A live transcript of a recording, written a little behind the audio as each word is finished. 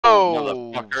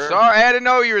Oh, motherfucker. sorry, I didn't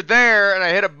know you were there, and I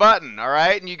hit a button,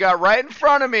 alright? And you got right in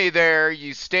front of me there,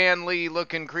 you Stan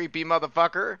Lee-looking creepy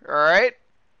motherfucker, alright?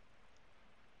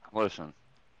 Listen,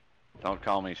 don't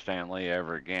call me Stan Lee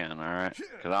ever again, alright?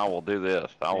 Because I will do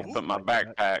this. I will put my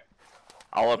backpack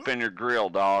all up in your grill,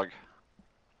 dog.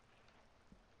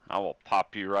 I will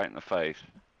pop you right in the face.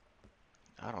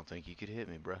 I don't think you could hit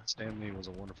me, bro. Stan Lee was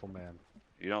a wonderful man.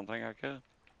 You don't think I could?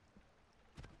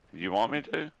 You want me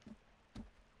to?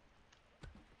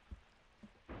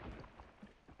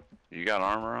 You got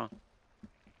armor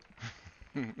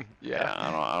on? Yeah. I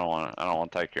don't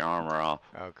want to take your armor off.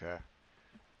 Okay.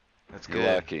 That's You're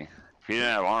good. lucky. If you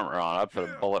didn't have armor on, I'd put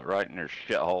a bullet right in your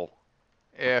shithole.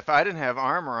 If I didn't have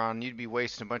armor on, you'd be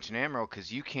wasting a bunch of ammo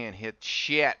because you can't hit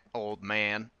shit, old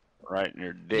man. Right in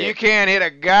your dick. You can't hit a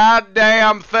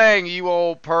goddamn thing, you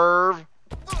old perv.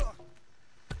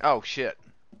 Oh, shit.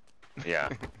 Yeah.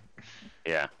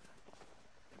 Yeah.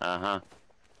 Uh-huh.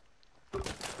 Did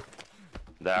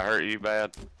that hurt you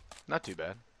bad? Not too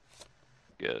bad.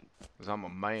 Good. Because I'm a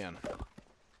man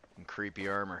in creepy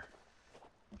armor.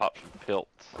 Pop some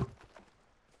pilts.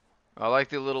 I like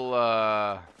the little,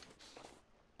 the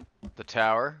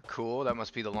tower. Cool. That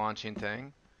must be the launching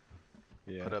thing.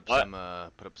 Yeah. Put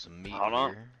up some meat Hold on.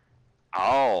 here.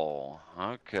 Oh,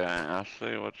 okay. I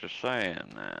see what you're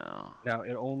saying now. Now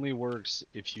it only works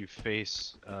if you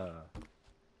face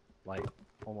like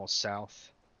almost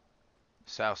south.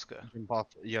 Sauska.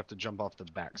 You have to jump off the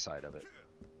back side of it.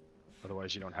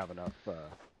 Otherwise you don't have enough.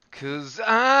 'Cause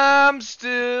I'm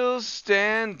still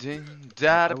standing.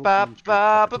 Da da ba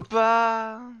ba ba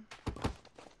ba.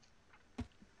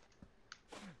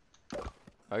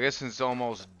 I guess since it's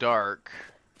almost dark,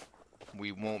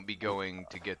 we won't be going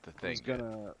to get the thing.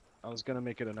 I was gonna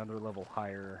make it another level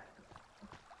higher.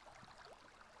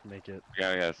 Make it. You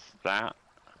gotta go south.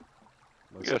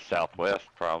 You go southwest,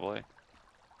 probably.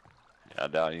 I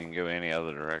doubt you can go any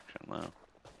other direction, though.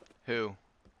 Who? You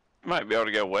might be able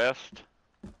to go west.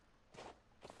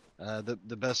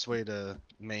 The best way to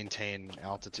maintain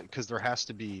altitude, because there has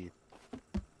to be,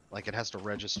 like, it has to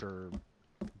register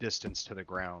distance to the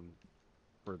ground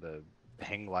for the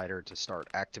hang glider to start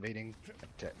activating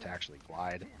to actually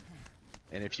glide.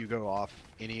 And if you go off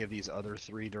any of these other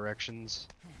three directions,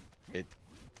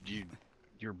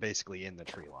 you're basically in the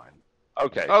tree line.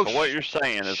 Okay, Oh, so what you're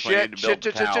saying is we need to build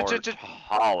the tower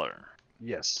taller.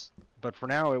 Yes, but for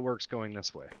now it works going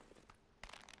this way.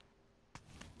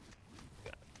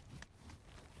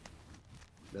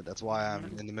 That's why I'm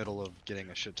in the middle of getting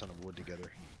a shit ton of wood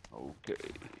together. Okay.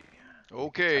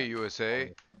 Okay,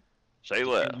 USA. Say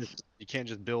less. You can't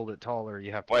just build it taller.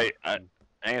 You have to. Wait,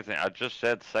 Anthony, I just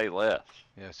said say less.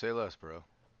 Yeah, say less, bro.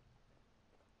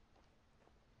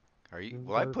 Are you?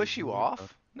 Will I push you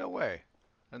off? No way.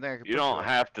 I think I can You push don't off.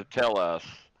 have to tell us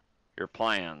your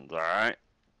plans, alright?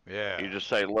 Yeah. You just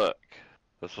say, look,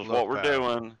 this is Look, what we're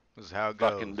pal. doing. This is how it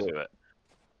goes. Fucking do it.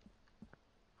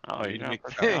 Oh, you know,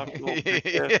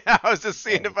 Yeah, I was just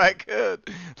seeing if I could.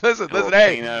 Listen, Little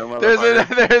hey, Tino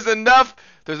there's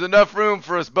enough room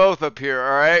for us both up here.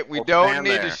 All right, we We'll don't stand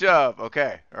need there. to shove.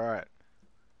 Okay, all right,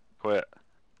 Quit.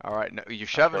 all right. No, you're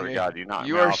shoving swear to me. God, you knocked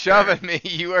You me are off shoving me.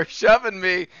 You are shoving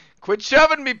me. Quit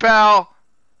shoving me, pal.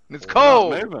 It's We're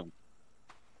cold. not moving.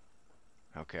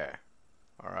 Okay,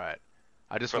 all right.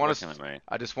 I just Quit want us. looking at me.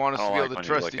 I just want us I to don't be like able to when you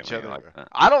trust look at each me other. like that.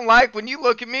 I don't like when you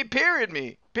look at me. Period.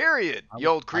 Me. Period. You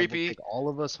old I will creepy. take all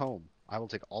of us home. I will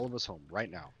take all of us home right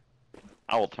now.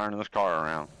 I will turn this car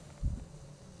around.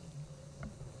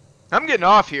 I'm getting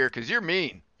off here because you're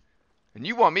mean. And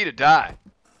you want me to die.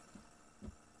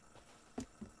 I'm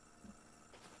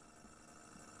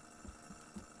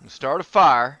gonna start a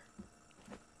fire.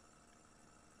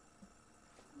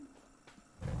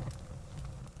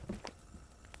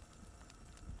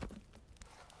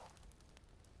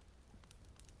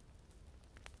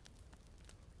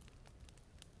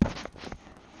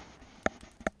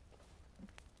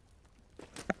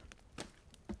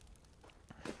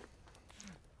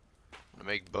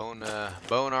 Make bone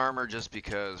armor just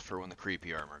because for when the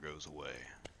creepy armor goes away.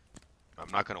 I'm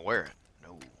not gonna wear it.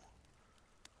 No.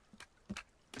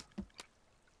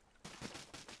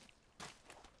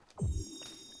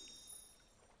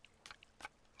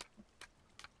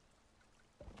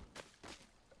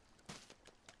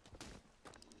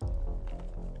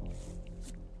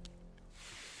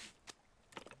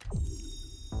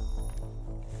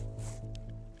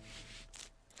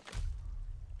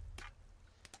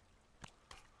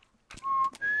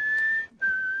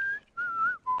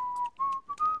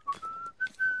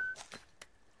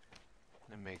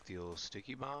 Make the old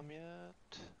sticky bomb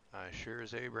yet? I sure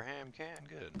as Abraham can.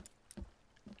 Good.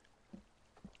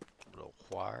 Little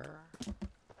white. wire.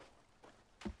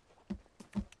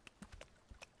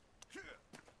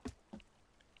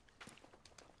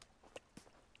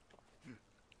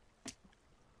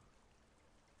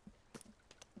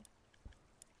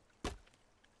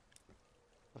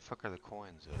 The fuck are the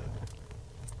coins at?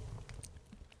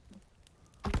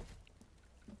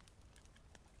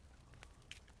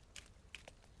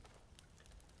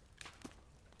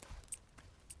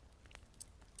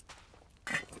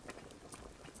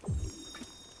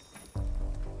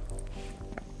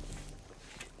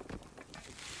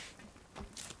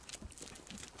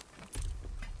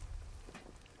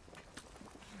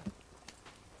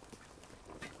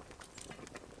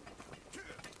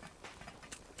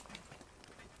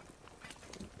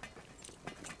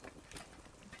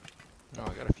 Oh,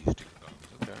 I got a few sticky bones.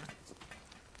 Okay.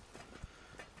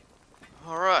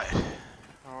 All right.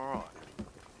 All right.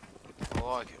 I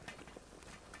like it.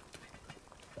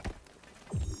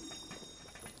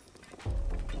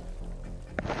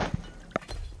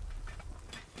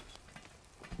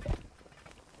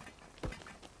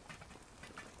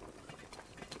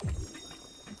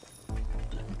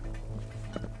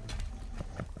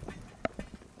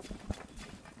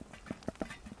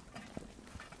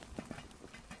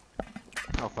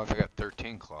 Oh fuck, I got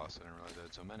 13 cloths. I didn't realize I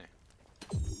had so many.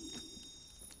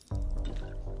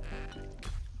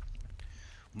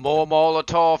 More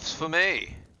Molotovs for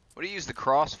me. What do you use the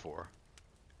cross for?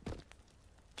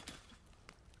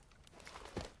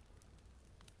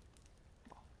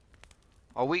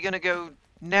 Are we gonna go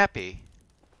nappy?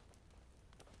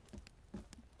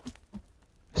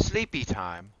 Sleepy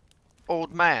time,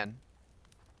 old man.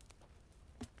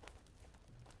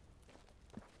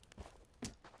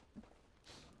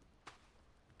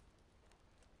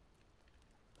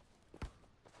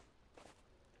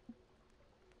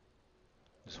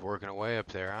 Just working away up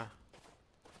there, huh?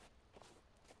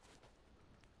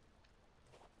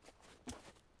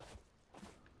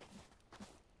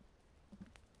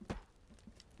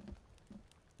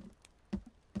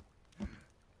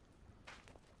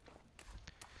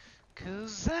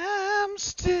 Cause I'm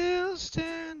still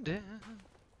standing.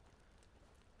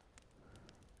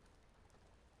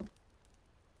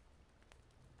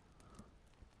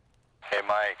 Hey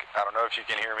Mike, I don't know if you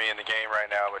can hear me in the game right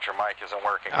now, but your mic isn't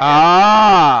working again.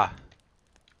 Ah!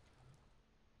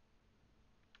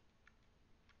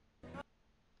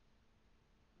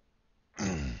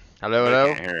 Hello, hello.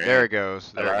 can't hear you. There it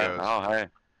goes. There it Hello? goes. Oh, hey.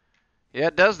 Yeah,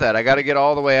 it does that. I got to get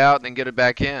all the way out and then get it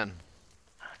back in.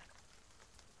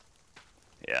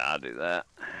 Yeah, I'll do that.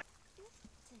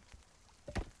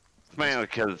 It's mainly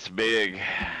because it's big.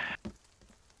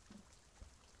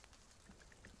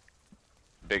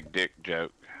 Big dick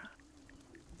joke.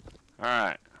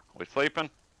 Alright, we sleeping?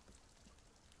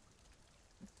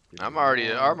 I'm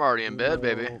already in bed,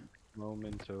 baby.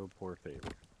 Momento por favor.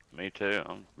 Me too.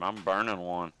 I'm burning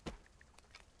one.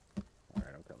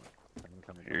 Alright, I'm coming. I'm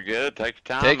coming. You're good. Take your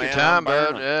time, Take man. your time, I'm bud.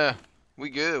 burning. Yeah, we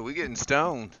good. We getting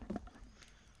stoned.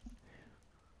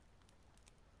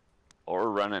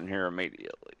 Or running here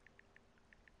immediately.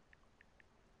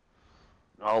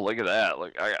 Oh, look at that.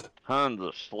 Look, I got tons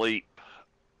of sleep.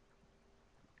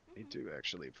 Me too,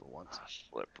 actually, for once. I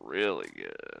slept really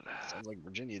good. Sounds like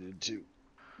Virginia did too.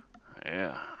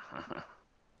 Yeah.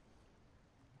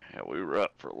 Yeah, we were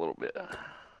up for a little bit.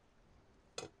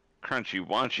 Crunchy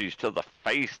munchies to the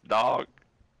face, dog.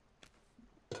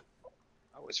 I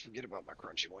always forget about my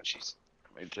crunchy munchies.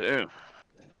 Me too.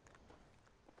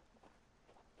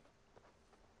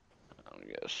 I'm gonna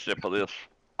get a sip of this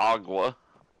agua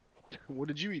What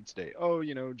did you eat today? Oh,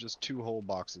 you know, just 2 whole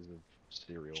boxes of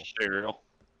cereal. cereal.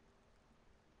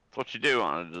 That's what you do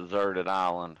on a deserted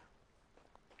island.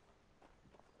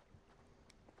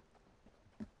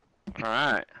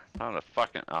 Alright. Not a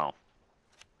fucking not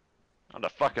a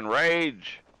fucking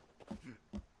rage.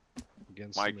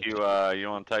 Against Mike, the you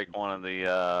wanna take one of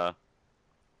the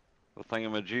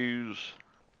thingamajigos?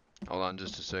 Hold on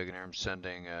just a second here. I'm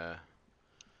sending a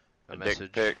A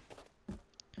message. dick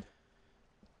pic.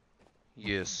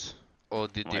 Yes. All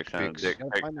the Mike dick sent a pics. dick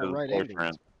Gotta pic find to that his right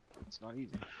boyfriend. It's not easy.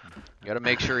 Gotta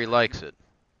make sure he likes it.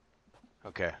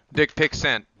 Okay. Dick pic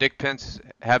sent. Dick pics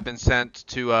have been sent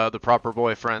to the proper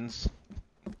boyfriends.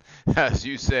 As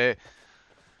you say.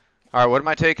 Alright, what am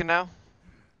I taking now?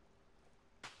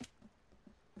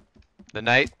 The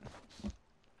night?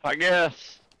 I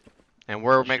guess. And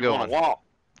where am I You wanna going? walk?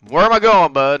 Where am I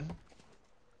going, bud?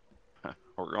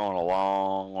 We're going a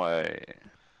long way.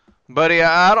 Buddy,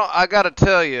 I gotta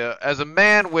tell you, as a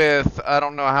man with, I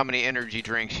don't know how many energy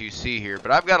drinks you see here,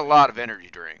 but I've got a lot of energy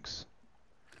drinks.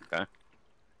 Okay.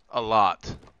 A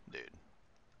lot, dude.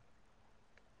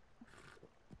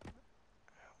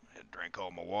 Drink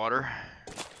all my water.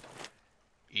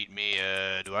 Eat me,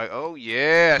 oh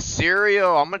yeah,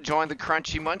 cereal. I'm gonna join the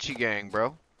crunchy munchy gang,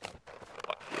 bro.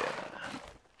 Yeah.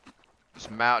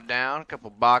 Just mount down, a couple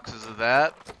boxes of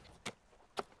that.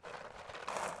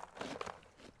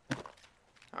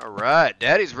 Alright,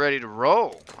 Daddy's ready to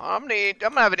roll. I'm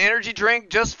gonna have an energy drink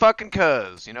just fucking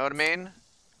cuz, you know what I mean?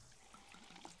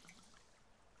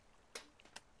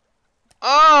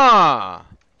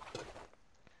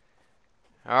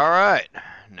 Alright,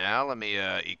 now let me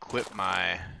equip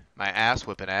my ass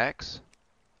whipping axe.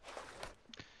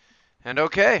 And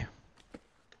okay.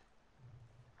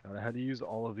 I had to use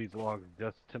all of these logs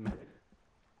just to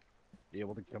be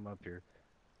able to come up here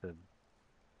to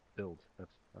build.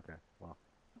 That's okay. Well,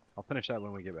 I'll finish that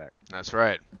when we get back. That's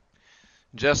right.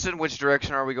 Justin, which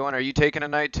direction are we going? Are you taking a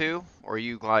night too, or are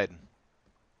you gliding?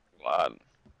 Gliding.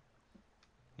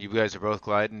 You guys are both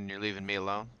gliding and you're leaving me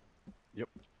alone? Yep.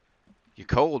 You're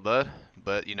cold, bud,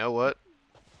 but you know what?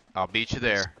 I'll beat you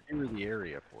there. Clear the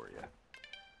area for you.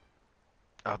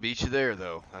 I'll beat you there,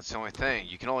 though. That's the only thing.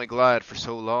 You can only glide for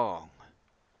so long.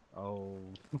 Oh.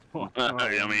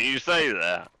 I mean, you say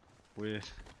that. You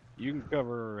can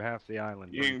cover half the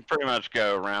island. You can pretty much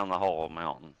go around the whole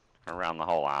mountain, around the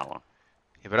whole island.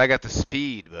 Yeah, but I got the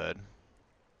speed, bud.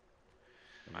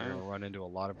 And you're gonna run into a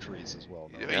lot of trees as well.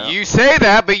 Though. Yeah. You say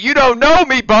that, but you don't know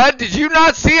me, bud. Did you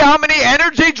not see how many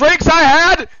energy drinks I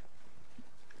had?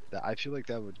 I feel like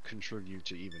that would contribute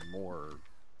to even more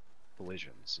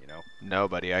collisions, you know? No,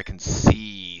 buddy. I can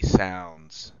see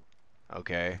sounds.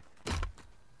 Okay?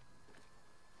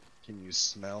 Can you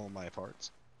smell my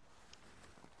farts?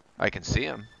 I can see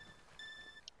them.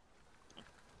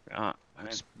 Yeah,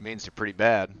 Which means they're pretty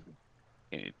bad.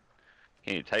 can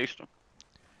you taste them?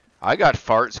 I got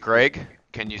farts, Greg.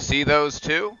 Can you see those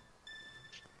too?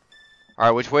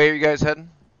 Alright, which way are you guys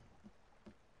heading?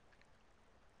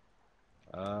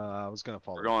 I was gonna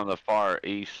follow. We're going to the far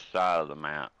east side of the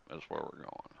map is where we're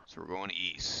going. So we're going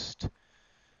east.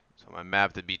 So my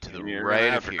map would be to the You're right gonna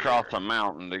of have to here. cross a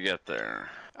mountain to get there.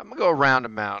 I'm gonna go around a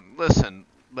mountain. Listen,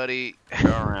 buddy. Go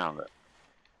around it.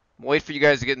 Wait for you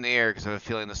guys to get in the air because I have a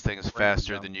feeling this thing is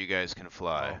faster than you guys can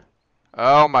fly.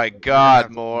 Oh my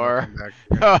God, more.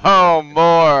 Oh,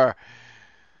 more.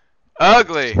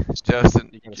 Ugly,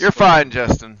 Justin. You're fine,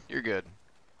 Justin. You're good.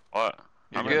 What?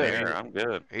 You're I'm good. in the air. I'm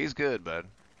good. He's good, bud.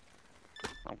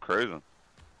 I'm cruising.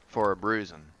 For a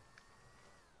bruising.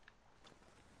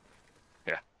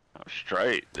 I'm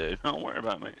straight, dude. Don't worry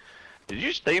about me. Did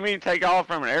you see me take off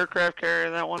from an aircraft carrier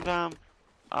that one time?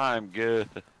 I'm good.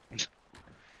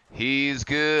 He's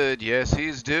good. Yes,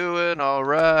 he's doing all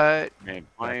right. I mean,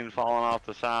 plane falling off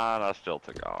the side, I still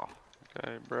took off.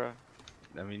 Okay, bruh.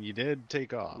 I mean, you did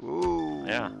take off. Ooh.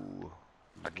 Yeah.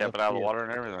 I kept it out of the water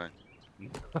and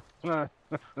everything.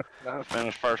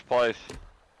 Finished first place.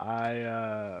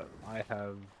 I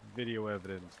have video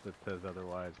evidence that says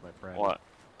otherwise, my friend. What?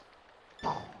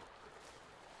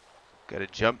 Gotta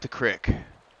jump the crick.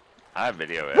 I have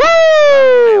video Woo!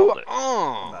 Nailed it.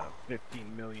 About a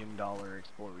 $15 million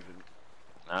explosion.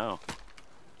 No.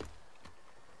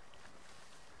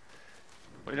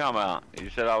 What are you talking about? You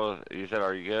said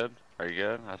are you good? Are you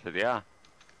good? I said, yeah.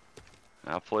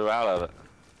 And I flew out of it.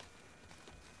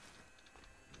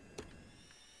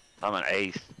 I'm an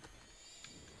ace.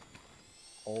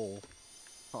 Oh.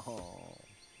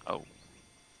 Oh.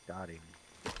 Got him.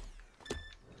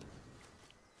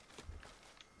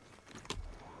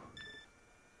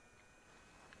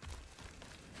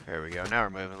 There we go. Now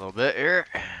we're moving a little bit here.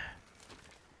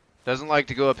 Doesn't like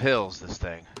to go up hills, this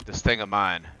thing. This thing of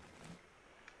mine.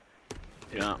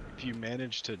 Yeah. If you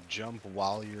manage to jump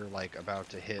while you're like about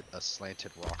to hit a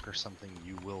slanted rock or something,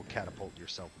 you will catapult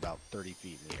yourself about 30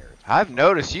 feet in the air. I've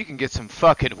noticed you can get some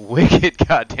fucking wicked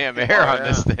goddamn air on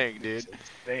this thing, dude.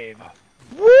 Insane.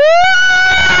 Woo!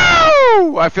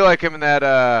 I feel like I'm in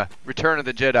that Return of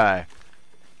the Jedi.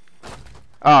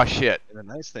 Oh shit. And the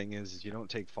nice thing is you don't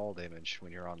take fall damage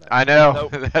when you're on that. I know.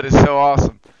 That is so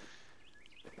awesome.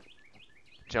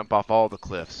 Jump off all the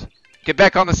cliffs. Get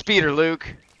back on the speeder, Luke.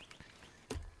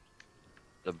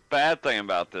 The bad thing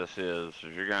about this is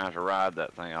you're gonna have to ride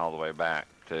that thing all the way back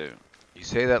too. You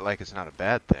say that like it's not a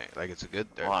bad thing. Like it's a good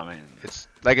thing. Well, I mean, It's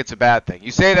like it's a bad thing. You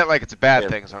say that like it's a bad Yeah.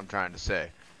 thing is what I'm trying to say.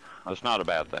 it's not a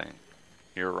bad thing.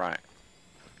 You're right.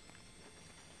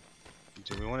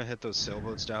 Do we want to hit those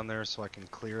sailboats down there so I can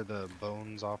clear the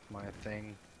bones off my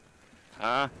thing?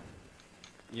 Huh?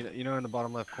 You know in the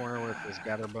bottom left corner where it says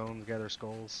gather bones, gather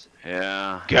skulls?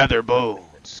 Yeah. Gather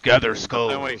bones, gather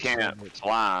skulls. Then we can't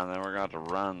fly, and then we're going to have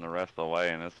to run the rest of the way,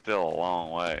 and it's still a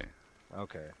long way.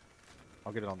 Okay.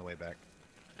 I'll get it on the way back.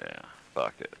 Yeah,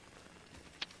 fuck it.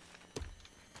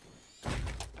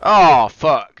 Oh,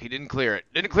 fuck. He didn't clear it.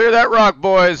 Didn't clear that rock,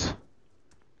 boys.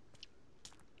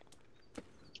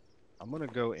 I'm gonna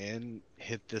go in,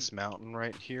 hit this mountain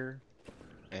right here,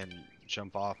 and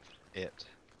jump off it,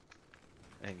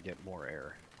 and get more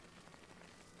air.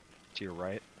 To your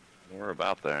right. We're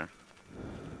about there.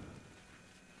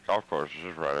 Golf course is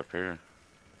just right up here.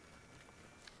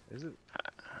 Is it?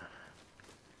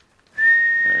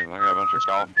 Yeah, I got a bunch of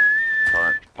golf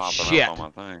carts popping Shit. up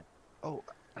on my thing. Oh,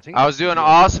 I think I was that's the doing deal.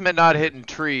 awesome at not hitting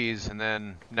trees, and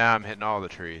then now I'm hitting all the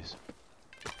trees.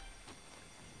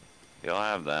 You'll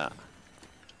have that.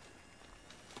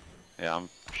 Yeah, I'm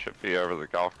should be over the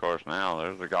golf course now.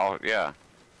 There's the golf. Yeah,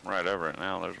 I'm right over it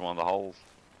now. There's one of the holes.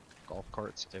 Golf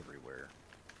carts everywhere.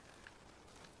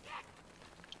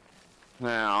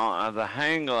 Now the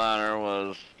hang glider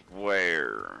was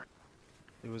where?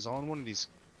 It was on one of these.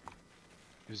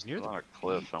 It was near It was the on a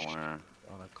cliff beach. somewhere.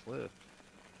 On a cliff.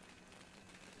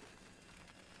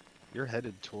 You're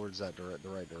headed towards that the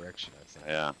right direction, I think.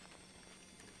 Yeah.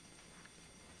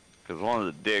 Because one of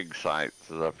the dig sites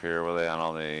is up here where they had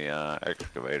all the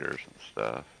excavators and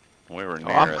stuff. We were near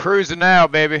Oh, I'm it. cruising now,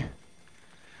 baby.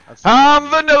 That's the I'm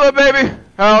one. vanilla, baby.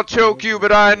 I'll choke you,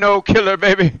 but I ain't no killer,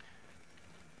 baby.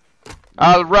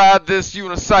 I'll ride this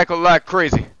unicycle like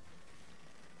crazy.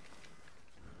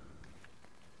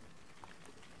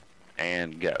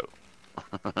 And go.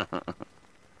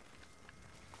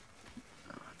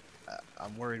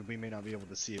 I'm worried we may not be able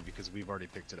to see it because we've already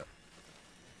picked it up.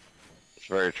 It's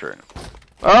very true.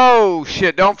 Oh,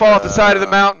 shit. Don't fall off the side of the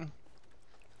mountain.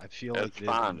 I feel like It's it is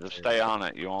fine. on Just there. stay on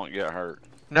it. You won't get hurt.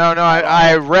 No,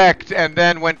 I wrecked and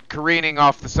then went careening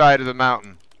off the side of the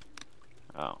mountain.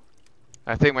 Oh.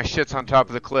 I think my shit's on top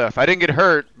of the cliff. I didn't get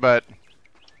hurt, but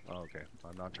Oh, okay.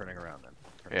 I'm not turning around then.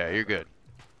 yeah, you're good.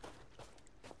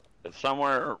 It's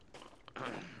somewhere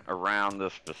around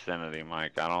this vicinity,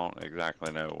 Mike. I don't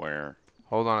exactly know where.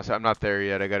 Hold on a sec. I'm not there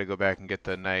yet. I gotta go back and get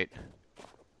the night.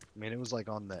 I mean, it was like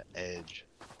on the edge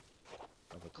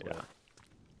of a cliff.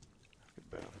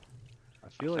 Yeah. I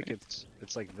feel like it's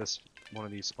like this one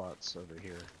of these spots over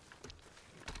here.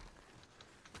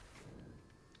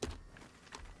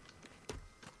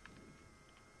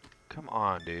 Come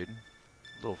on, dude.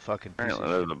 Little fucking piece Apparently, of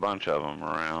there's shit. a bunch of them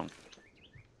around.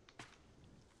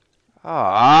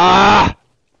 Ah!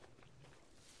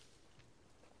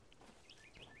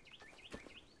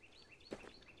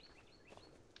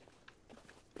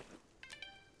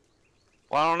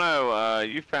 Well, I don't know.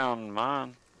 You found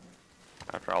mine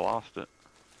after I lost it.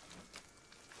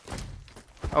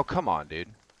 Oh, come on, dude.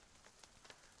 Am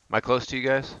I close to you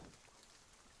guys?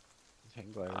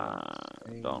 Hang glider.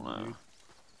 Don't know. dude.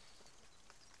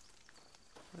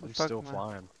 Where the I'm fuck still am I?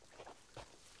 flying.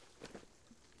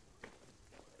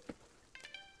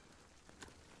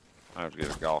 I have to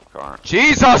get a golf cart.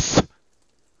 Jesus!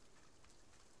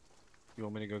 You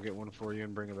want me to go get one for you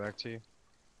and bring it back to you?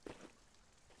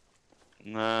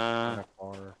 Nah, In a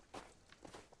car.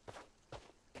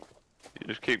 you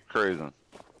just keep cruising.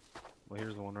 Well,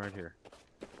 here's the one right here.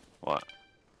 What?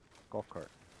 Golf cart.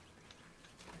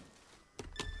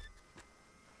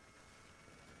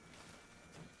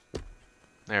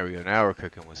 There we go. Now we're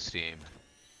cooking with steam.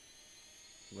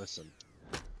 Listen.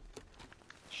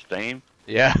 Steam?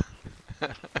 Yeah.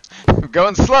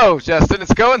 Going slow, Justin.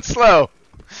 It's going slow.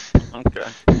 Okay.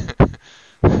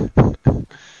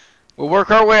 We'll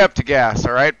work our way up to gas,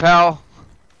 all right, pal?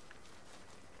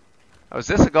 Oh, is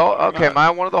this a golf? Okay, am I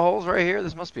on one of the holes right here?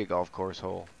 This must be a golf course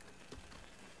hole.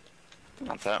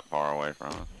 Not that far away from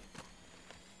us.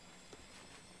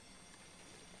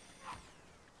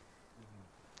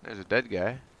 There's a dead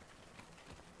guy.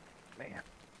 Man.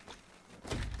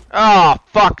 Oh,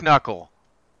 fuck knuckle.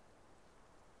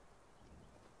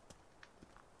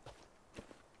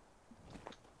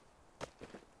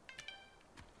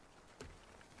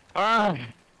 Alright.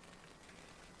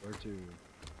 Where to?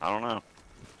 I don't know.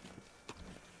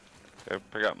 Go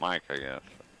pick up Mike, I guess.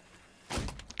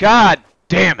 God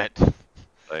damn it.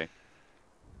 See?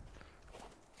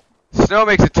 Snow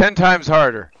makes it 10 times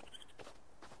harder.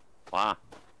 Why?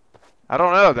 I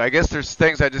don't know. I guess there's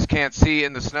things I just can't see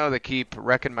in the snow that keep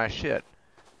wrecking my shit.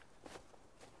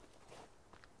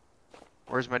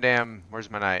 Where's my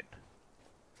night?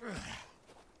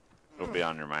 It'll be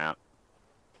on your map.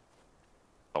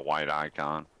 The white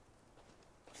icon.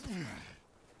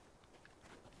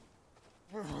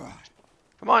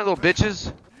 Come on, little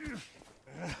bitches.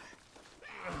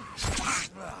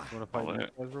 Want to fight Hold these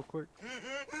it. guys real quick?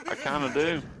 I kinda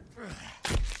do.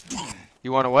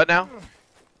 You want to what now?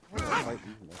 Fight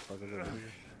these motherfuckers over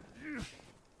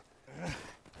here.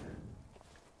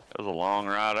 It was a long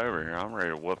ride over here. I'm ready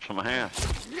to whoop some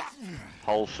ass.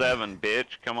 Hole 7,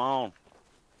 bitch. Come on.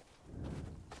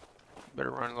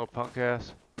 Better run, little punk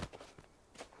ass.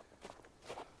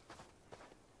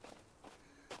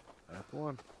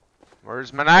 F1.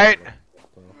 Where's my knight?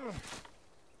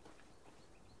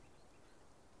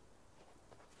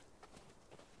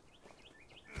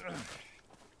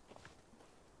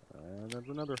 And there's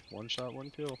another. One shot, one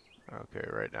kill. Okay,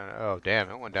 right down. Oh, damn,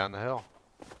 it went down the hill.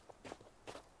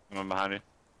 I'm behind you.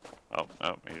 Oh,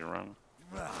 he's running.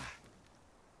 No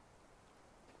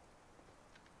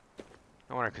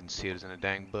wonder I couldn't see it. It was in a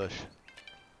dang bush.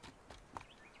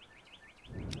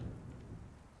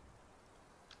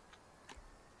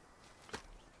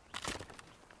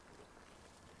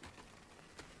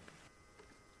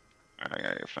 I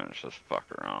gotta finish this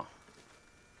fucker off.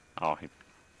 Oh, he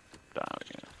died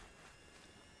again.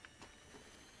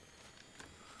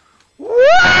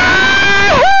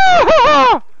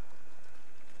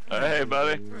 Hey,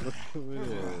 buddy. Look who it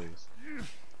is.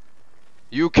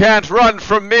 You can't run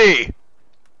from me!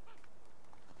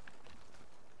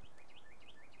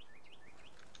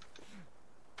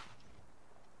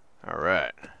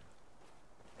 Alright.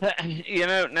 You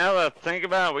know, now that I think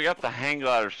about it, we got the hang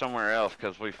glider somewhere else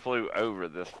because we flew over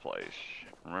this place.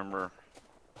 Remember?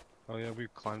 Oh yeah, we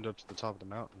climbed up to the top of the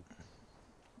mountain.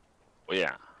 Well,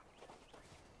 yeah.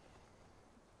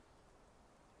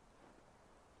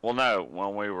 Well, no,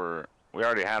 when we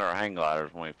already had our hang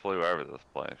gliders when we flew over this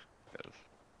place. 'Cause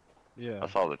Yeah. I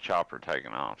saw the chopper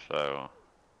taking off, so.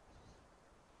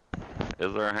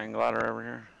 Is there a hang glider over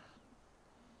here?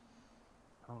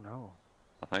 Oh no.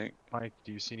 I think. Mike,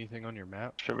 do you see anything on your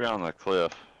map? Should be on the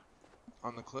cliff.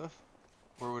 On the cliff?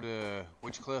 Where would,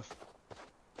 which cliff?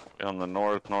 On the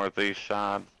northeast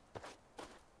side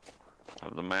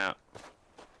of the map.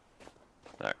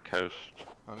 That coast.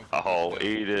 Oh,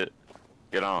 eat it.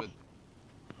 Get on.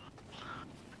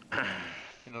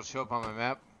 It'll show up on my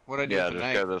map. What'd I do Yeah, with the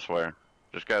just knight? go this way.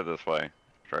 Just go this way.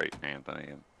 Straight,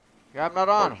 Anthony. Yeah, I'm not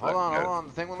on. Hold on.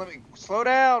 The thing won't let me. Slow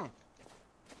down.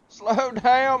 Slow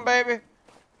down, baby.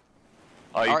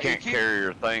 Oh, you Alright, can't carry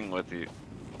your thing with you.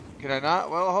 Can I not?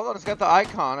 Well, hold on. It's got the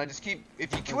icon. I just keep.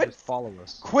 If you quit. Just follow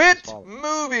us. Quit Just follow.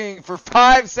 moving for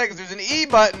 5 seconds. There's an E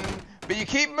button, but you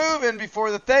keep moving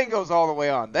before the thing goes all the way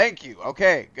on. Thank you.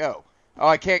 Okay, go. Oh,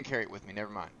 I can't carry it with me.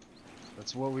 Never mind.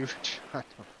 That's what we were trying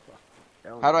to.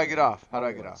 How do I get off? How do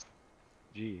I get off?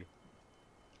 G.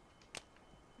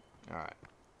 All right,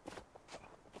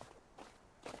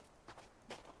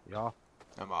 Yeah.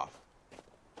 I'm off.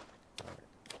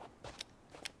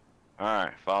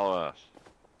 Alright, follow us.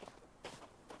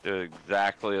 Do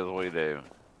exactly as we do.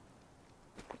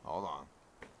 Hold on.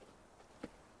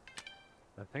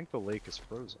 I think the lake is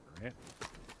frozen, right?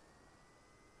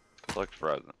 Looks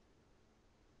frozen.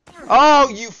 Oh,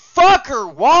 you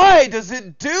fucker! Why does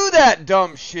it do that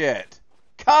dumb shit?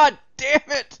 God damn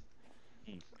it!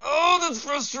 Oh, that's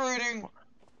frustrating.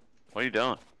 What are you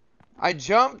doing? I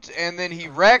jumped and then he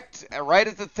wrecked right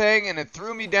at the thing and it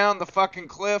threw me down the fucking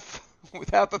cliff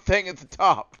without the thing at the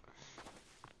top.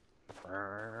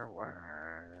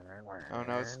 Oh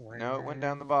no, no, it went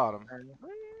down the bottom.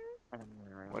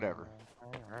 Whatever.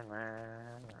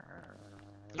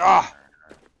 Ah!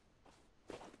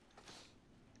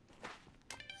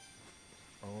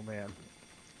 Oh man.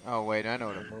 Oh wait, I know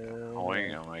what I'm. Oh, we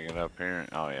ain't gonna make it up here.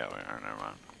 Oh yeah, we are. Never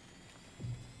mind.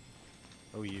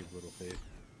 Oh, you little faith.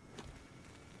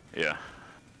 Yeah.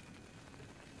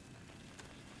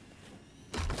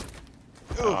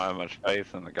 I don't have much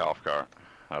faith in the golf cart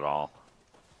at all.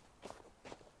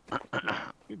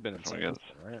 You've been in So I some, guess-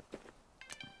 right?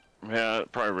 Yeah,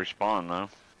 it'd probably respawn though.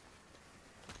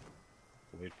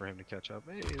 Wait for him to catch up.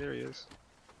 Hey, there he is.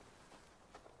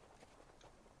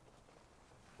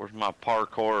 Where's my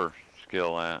parkour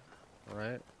skill at?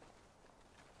 Alright.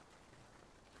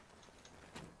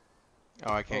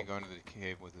 Oh, I can't go into the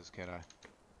cave with this, can I?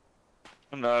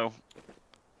 No,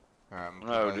 Alright, I'm gonna put it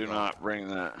no, by the do golf- not bring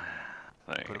that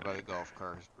thing. Put it by the golf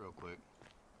cart real quick.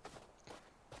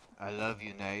 I love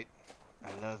you, Nate.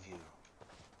 I love you.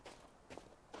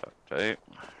 Tape,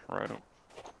 right up.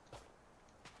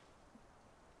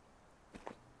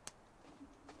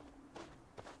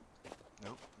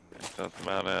 Nope. That's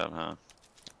about it, huh?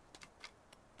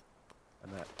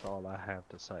 And that's all I have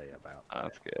to say about that.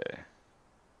 That's gay.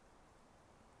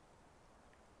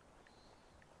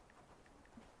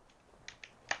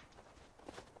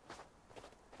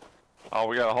 Oh,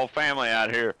 we got a whole family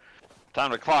out here.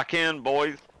 Time to clock in,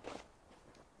 boys.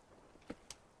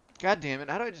 God damn it!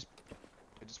 How do I just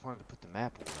wanted to put the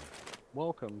map away.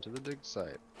 Welcome to the dig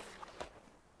site.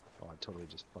 Oh, I totally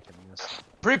just fucking missed.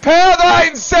 Prepare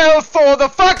thyself for the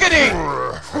fucking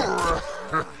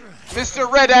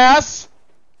Mr. Red Ass.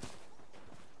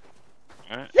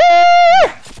 Alright.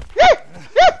 Yeah! Yeah!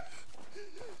 Yeah!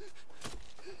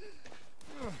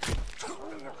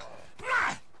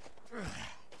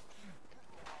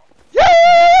 Yeah!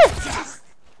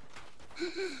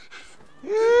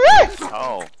 Yeah!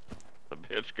 Oh, the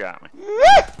bitch got me.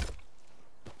 Yeah!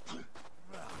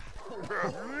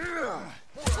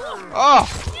 Oh!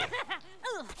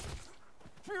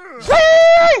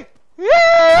 Yay!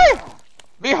 Yay!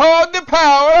 Behold the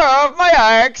power of my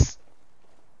axe!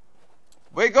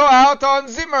 We go out on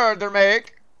the murder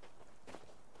make.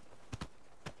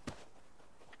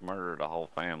 Murdered a whole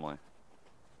family.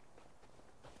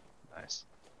 Nice.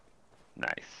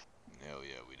 Nice. Hell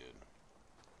yeah, we did.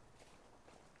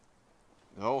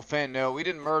 The whole no, we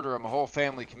didn't murder him. A whole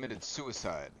family committed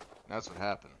suicide. That's what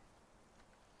happened.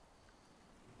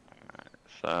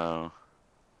 So,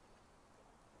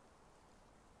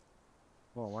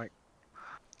 Well, Mike.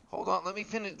 Hold on, let me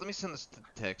finish. Let me send this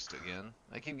text again.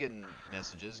 I keep getting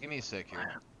messages. Give me a sec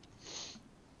here.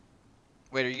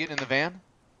 Wait, are you getting in the van?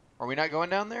 Are we not going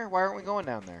down there? Why aren't we going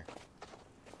down there?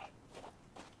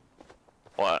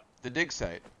 what? The dig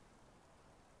site.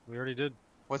 We already did.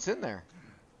 What's in there?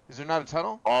 Is there not a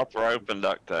tunnel? Cloth rope and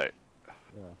duct tape.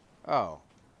 Yeah. Oh.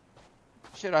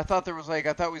 Shit, I thought there was like,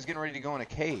 I thought we was getting ready to go in a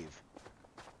cave.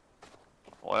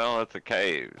 Well, it's a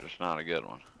cave, just not a good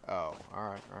one. Oh,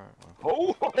 alright, alright.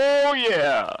 Well. Oh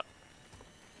yeah!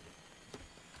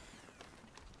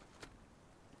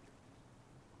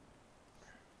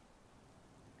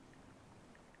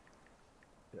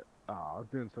 Oh, I was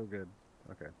doing so good.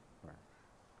 Okay.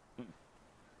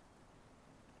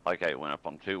 Like I went up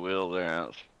on 2 wheels there, and it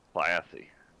was classy.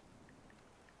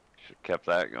 Should've kept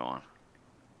that going.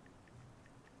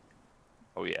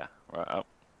 Oh yeah, right up.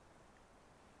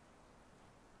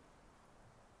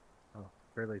 Oh,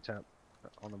 barely tap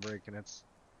on the brake, and it's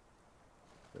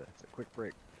a quick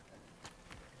break.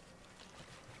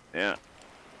 Yeah.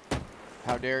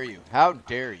 How dare you? How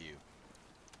dare you?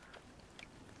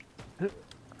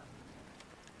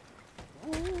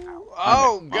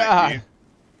 Oh Mike, God!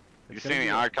 You see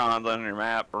any icons on your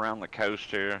map around the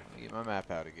coast here? Let me get my map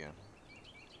out again.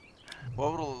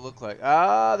 What will it look like?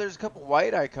 Ah, there's a couple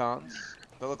white icons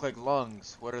that look like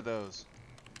lungs. What are those?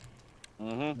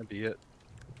 Mm-hmm. That'd be it.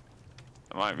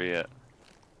 That might be it.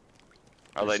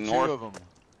 Are There's they two north? of them.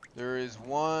 There is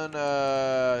one.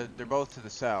 They're both to the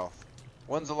south.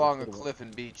 One's along a cliff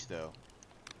and beach, though.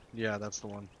 Yeah, that's the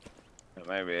one. That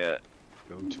may be it.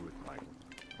 Go to it, Mike.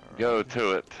 Alright. Go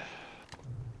to it.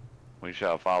 We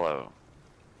shall follow.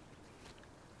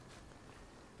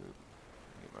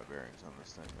 Get my bearings on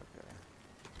this thing. Okay.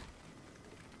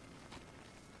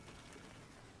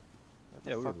 What the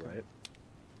Yeah, we were fuck? right.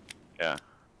 Yeah.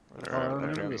 Where the Oh, fuck- there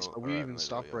right it in is. the middle- We right in even the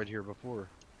stopped middle, right yeah. here before.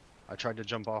 I tried to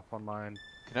jump off on mine.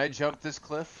 Can I jump this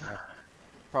cliff?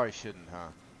 Probably shouldn't, huh?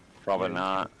 Probably Yeah.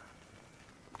 not.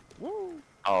 Woo!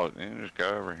 Oh, you can just go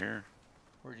over here.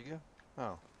 Where'd you go?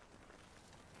 Oh.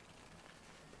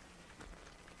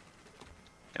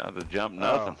 Yeah, to jump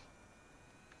nothing.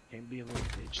 Can't be a little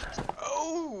bitch.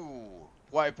 Oh!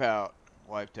 Wipe out.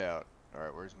 Wiped out.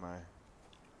 Alright, where's my...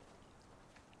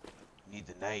 Need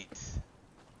the night.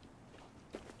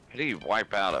 How do you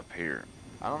wipe out up here?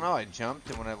 I don't know, I jumped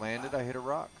and when I landed I hit a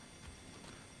rock.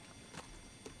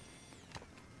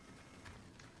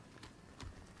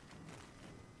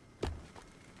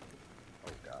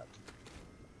 Oh god.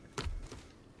 You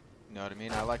know what I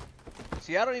mean? I like...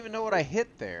 See, I don't even know what I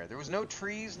hit there. There was no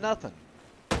trees, nothing.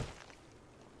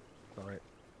 Alright.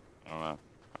 I don't know.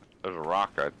 There's a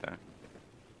rock right there.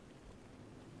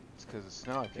 It's because of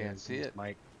snow, I can't see it.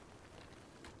 Mike.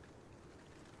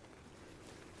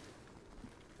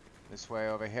 This way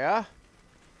over here.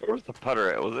 Where's the putter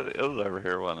at? It was over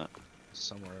here, wasn't it?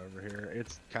 Somewhere over here.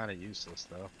 It's kind of useless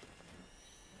though.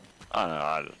 I don't know.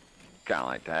 I just kind of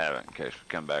like to have it in case we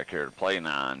come back here to play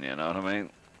 9. You know what I mean?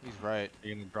 He's right. Are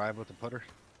you gonna drive with the putter?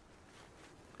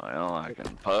 Well, I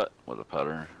can putt with a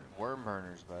putter. Worm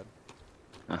burners, bud.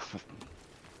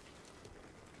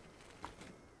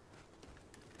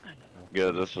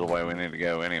 Good. This is the way we need to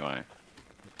go anyway.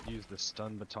 Use the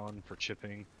stun baton for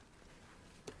chipping.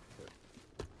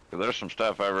 'Cause there's some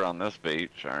stuff over on this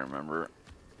beach. I remember.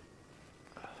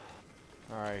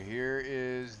 Alright, here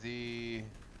is the...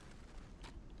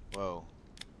 Whoa.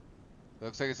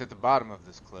 Looks like it's at the bottom of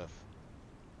this cliff.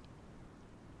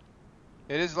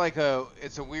 It is like a...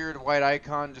 It's a weird white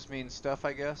icon, just means stuff,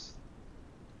 I guess.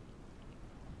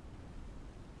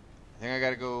 I think I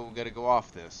gotta go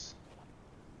off this.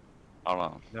 Hold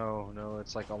on. No,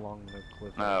 it's like along the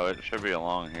cliff. No, it should be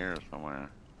along here somewhere.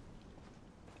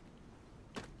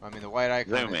 I mean, the white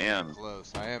icon Zoom isn't even in.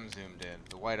 close. I am zoomed in.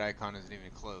 The white icon isn't even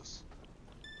close.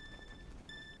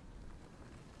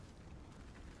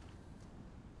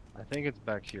 I think it's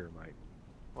back here, Mike.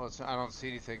 Well, I don't see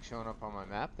anything showing up on my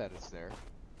map that it's there.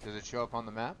 Does it show up on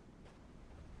the map?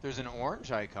 There's an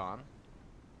orange icon.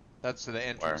 That's to the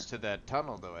entrance to that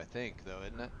tunnel, though, I think, though,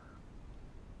 isn't it?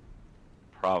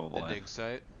 Probably. The dig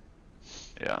site.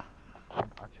 Yeah. I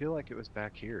feel like it was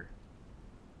back here.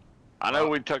 I know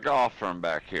we took off from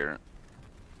back here.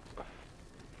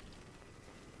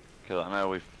 Cause I know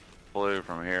we flew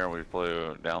from here. We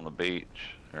flew down the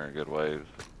beach. There a good ways.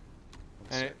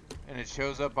 And it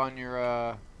shows up on your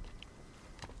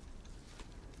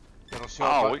it'll show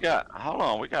Oh, up hold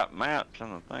on, we got maps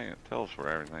in the thing that tells where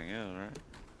everything is, right?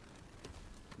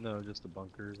 No, just the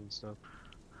bunkers and stuff.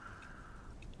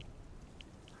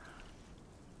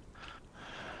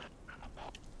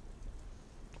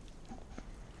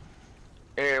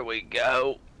 Here we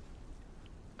go.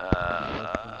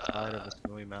 Side of a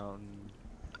snowy mountain.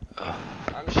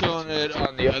 I'm showing it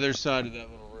on the other side of that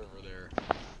little river there.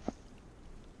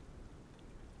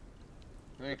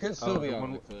 I mean, it could still be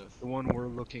on the cliff. The one we're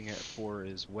looking at for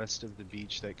is west of the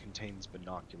beach that contains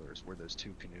binoculars, where those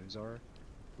two canoes are,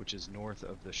 which is north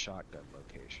of the shotgun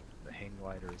location. The hang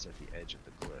glider is at the edge of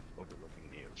the cliff, overlooking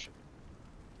the ocean.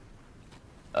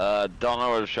 Don't know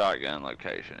where the shotgun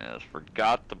location is.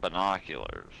 Forgot the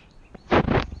binoculars.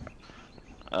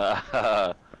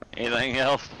 Anything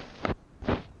else?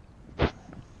 Find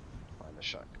the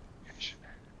shotgun location.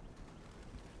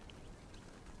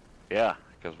 Yeah,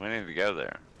 because we need to go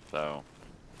there. So,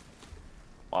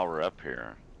 while we're up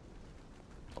here,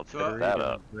 let's hit that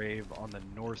up. Grave on the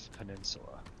North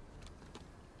Peninsula,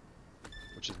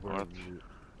 which is where North?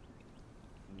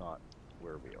 not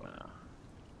where we are. No.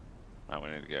 Now we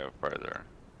need to go further.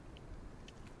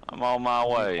 I'm on my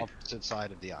way. On the opposite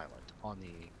side of the island. On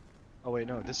the. Oh wait,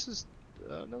 no. This is.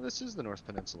 No, this is the North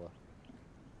Peninsula.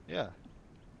 Yeah.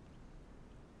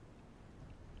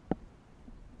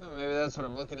 Oh, maybe that's what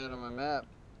I'm looking at on my map.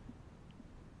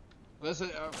 Unless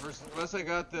I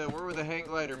got the where would the hang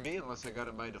glider be? Unless I got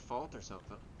it by default or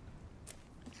something.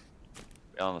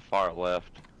 On the far left.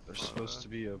 There's supposed to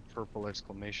be a purple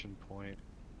exclamation point.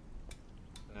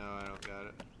 No, I don't got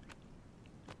it.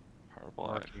 Purple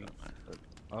Marking. accent.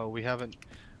 Oh, we haven't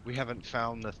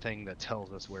found the thing that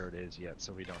tells us where it is yet,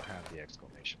 so we don't have the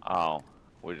exclamation point. Oh,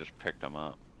 we just picked them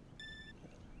up.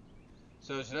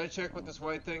 So should I check what this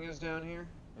white thing is down here?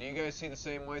 Do you guys see the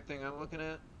same white thing I'm looking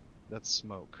at? That's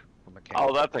smoke from a cave.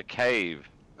 Oh, that's a cave.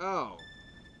 Oh,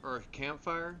 or a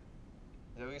campfire?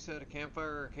 Is that what you said? A campfire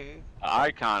or a cave?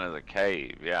 Icon is a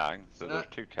cave. Yeah, so there's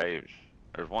Not- two caves.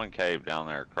 There's one cave down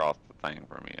there across the thing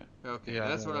from you. Okay, Yeah,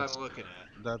 that's no, what that's- I'm looking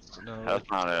at. That's no. That's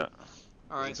not it.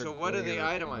 All right, It's a so what do the grayer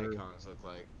item color. icons look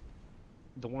like?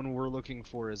 The one we're looking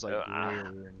for is like Ah.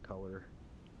 grayer in color,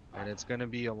 and it's gonna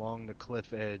be along the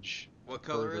cliff edge. What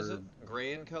color is it? further-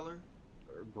 Gray in color?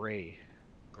 Or gray,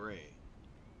 Gray.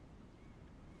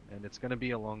 and it's gonna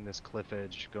be along this cliff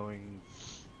edge, going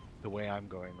the way I'm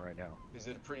going right now. Is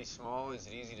it pretty small? Is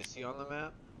it easy to see on the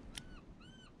map?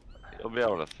 You'll be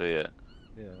able to see it.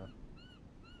 Yeah.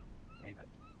 Damn it!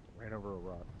 Ran over a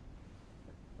rock.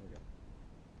 There we go.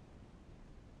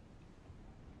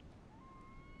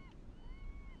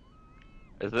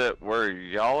 Is it where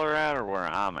y'all are at or where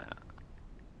I'm at?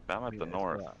 I'm at the It's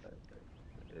north. not-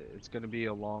 It's gonna be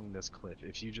along this cliff.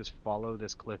 If you just follow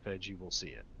this cliff edge, you will see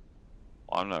it.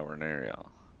 Well, I'm nowhere near y'all.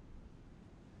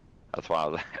 That's why I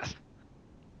was asking.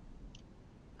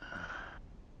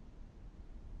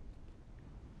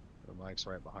 The Mike's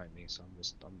right behind me, so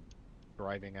I'm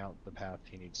driving out the path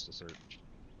he needs to search.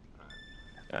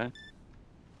 Okay.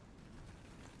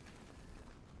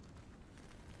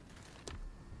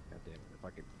 God damn it! If I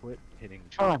could quit hitting.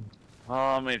 Oh,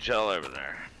 let me chill over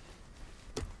there.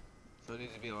 So it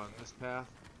needs to be along this path.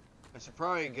 I should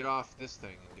probably get off this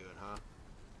thing and do it, huh?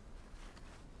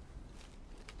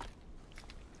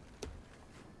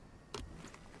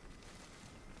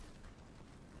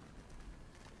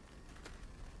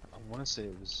 I want to say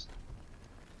it was.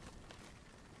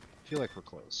 I feel like we're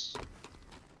close.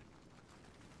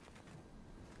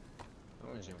 I'm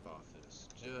gonna jump off this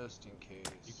just in You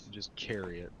case. can just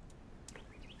carry it.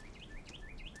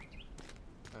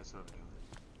 That's what I'm doing.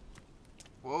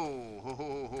 Whoa, ho,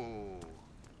 ho, ho.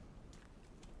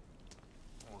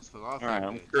 Almost fell off. Alright, that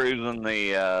I'm bitch. cruising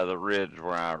the ridge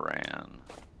where I ran.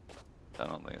 I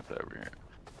don't think it's over here.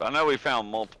 But I know we found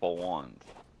multiple ones.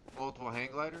 Multiple hang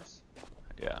gliders?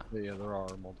 Yeah. But yeah, there are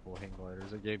multiple hang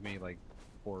gliders. It gave me like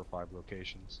 4 or 5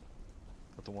 locations.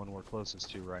 But the one we're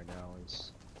closest to right now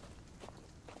is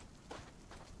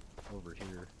over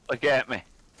here. Look at me.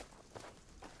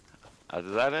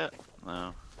 Is that it?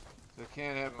 No. I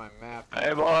can't have my map.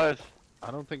 Hey, boys.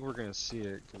 I don't think we're gonna see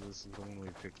it because this is the one we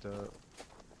picked up.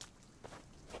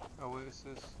 Oh, what is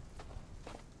this?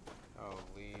 Oh,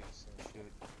 leaves and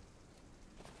shit.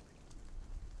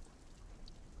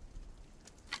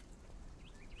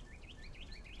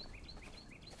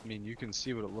 I mean, you can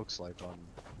see what it looks like on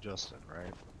Justin,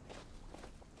 right?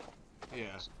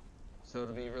 Yeah. So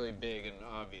it'll be really big and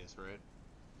obvious, right?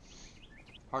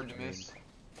 Hard to miss.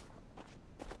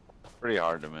 Pretty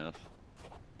hard to miss.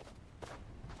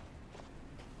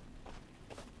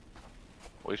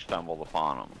 We stumbled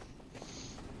upon them.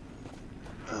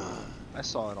 I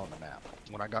saw it on the map.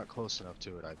 When I got close enough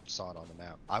to it, I saw it on the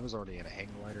map. I was already in a hang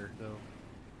glider, though.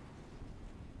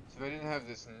 So if I didn't have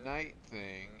this night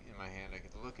thing in my hand, I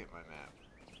could look at my map.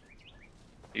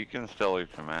 You can still use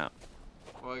your map.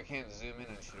 Well, I can't zoom in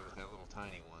and shit with that little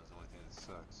tiny one. It's the only thing that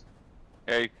sucks.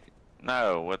 Yeah,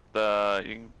 no, with the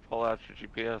you can pull out your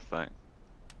GPS thing.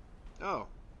 Oh,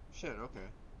 shit. Okay,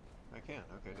 I can.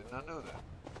 Okay, did not know that.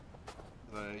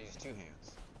 I thought I used two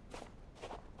hands.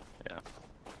 Yeah.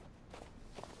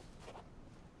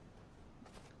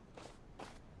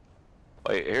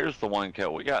 Wait, here's the one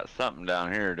kill. We got something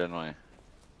down here, didn't we?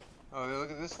 Oh,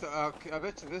 look at this. I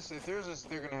bet you this. If there's this,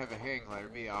 they're gonna have a hang glider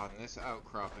be on this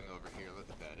outcropping over here. Look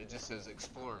at that. It just says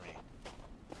 "Explore me."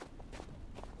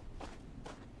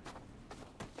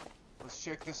 Let's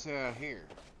check this out here.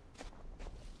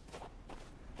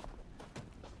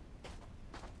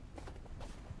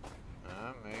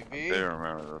 Maybe. I do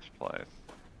remember this place.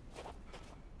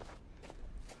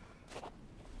 I'll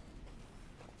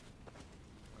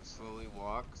slowly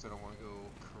walk, because I don't want to go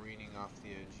careening off the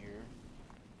edge here.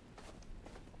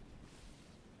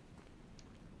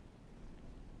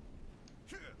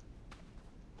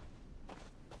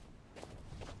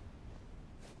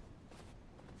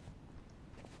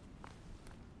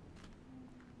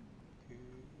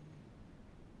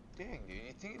 Dang, dude,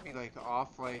 you think it'd be like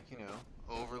off, like, you know,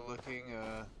 overlooking,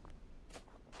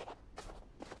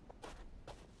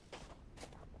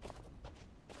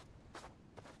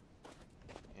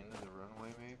 end of the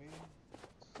runway, maybe?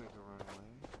 Looks like a runway.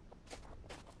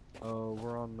 Oh,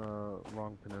 we're on the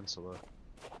wrong peninsula,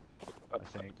 I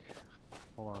think.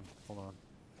 Hold on, hold on.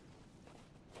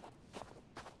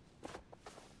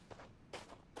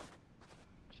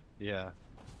 Yeah.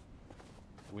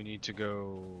 We need to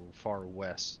go far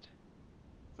west.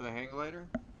 For the hang glider?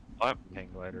 What? Hang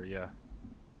glider, yeah.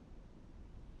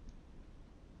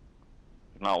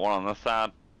 Not one on this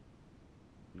side?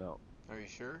 No. Are you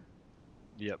sure?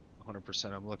 Yep,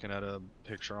 100%. I'm looking at a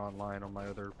picture online on my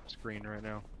other screen right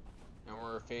now. And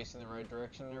we're facing the right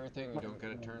direction and everything? We don't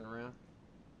gotta turn around?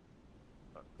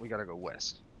 We gotta go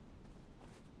west.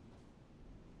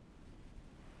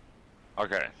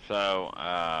 Okay, so,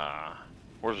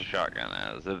 where's the shotgun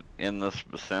at? Is it in this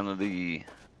vicinity?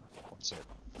 What's it?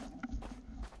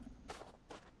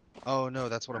 Oh no,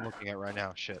 that's what I'm looking at right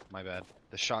now. Shit, my bad.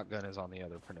 The shotgun is on the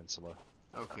other peninsula.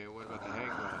 Okay, what about the hang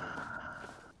glider?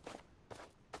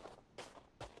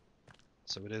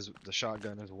 So it is, the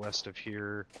shotgun is west of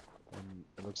here, and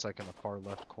it looks like in the far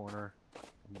left corner.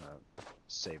 I'm gonna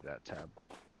save that tab.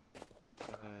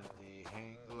 And then the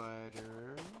hang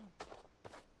glider.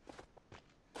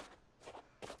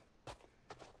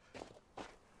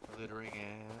 Littering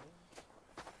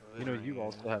and. You know, you littering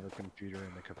also and- have a computer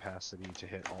and the capacity to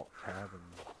hit Alt Tab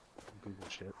and Google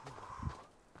shit.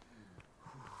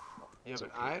 Yeah, It's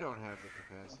but okay. I don't have the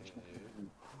capacity to do it.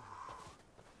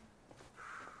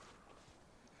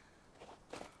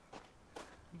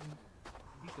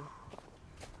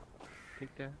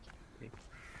 Take that. Take.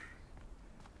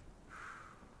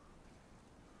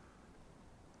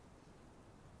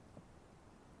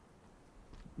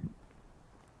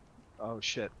 Oh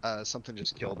shit, something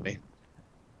just killed me.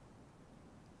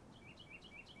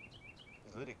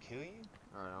 Did it kill you?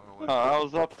 Alright, I'm No,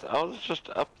 gonna wait. I was just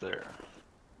up there.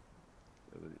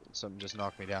 Something just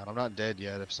knocked me down. I'm not dead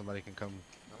yet. If somebody can come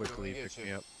I'm quickly coming to pick get me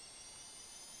you. up.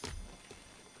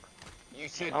 You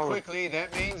said Oh. quickly,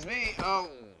 that means me. Oh.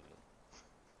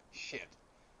 Shit.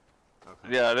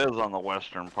 Okay. Yeah, it is on the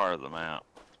western part of the map.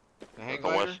 The hang the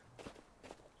glider? west-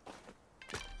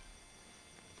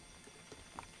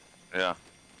 Yeah,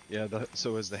 Yeah,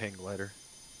 so is the hang glider.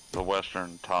 the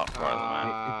western top part of the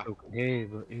map. It's okay,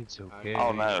 but it's okay.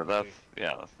 Oh no, that's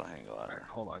the hang glider.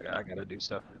 Hold on, I gotta do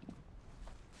stuff.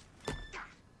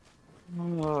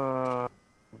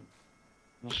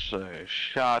 Let's say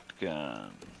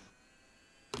shotgun.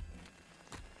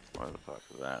 Where the fuck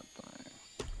is that thing?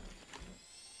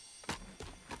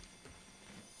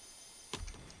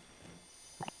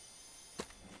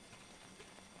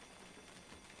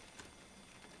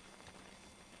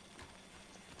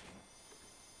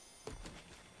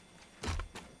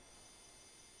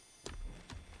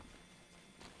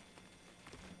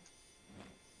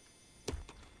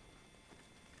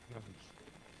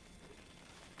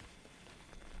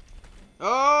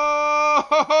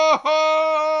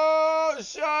 Oh,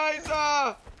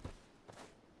 Scheiße!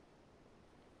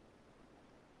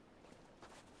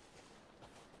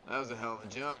 That was a hell of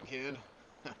a jump, kid.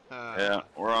 Yeah,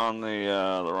 we're on the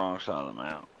wrong side of the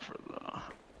map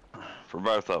for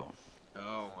both of them.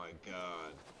 Oh my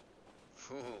god.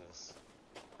 Fools.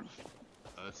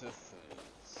 Utter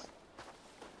fools.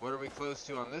 What are we close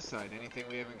to on this side? Anything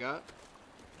we haven't got?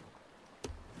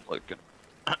 Looking.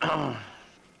 Oh,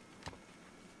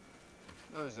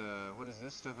 there's what is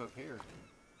this stuff up here?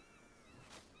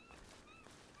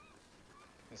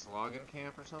 This logging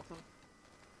camp or something?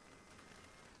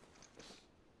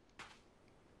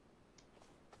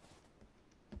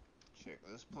 Check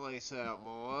this place out,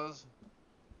 boys.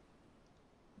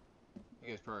 You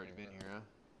guys probably already been here, huh?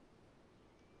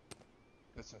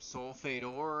 Got some sulfate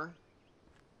ore.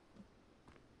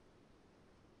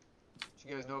 What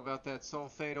you guys know about that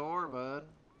sulfate ore, bud?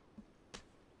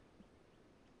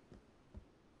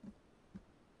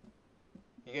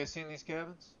 You guys seen these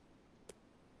cabins?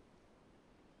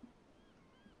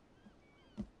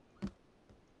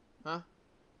 Huh?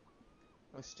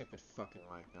 My stupid fucking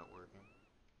mic not working.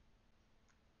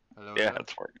 Hello? Yeah, hello?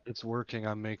 it's working. It's working.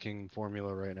 I'm making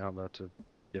formula right now. I'm about to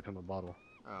give him a bottle.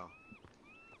 Oh.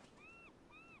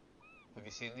 Have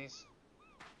you seen these?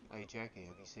 Hey, Jackie,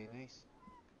 have you seen these?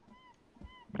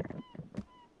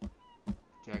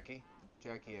 Jackie?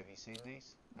 Jackie, have you seen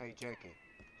these? Hey, Jackie.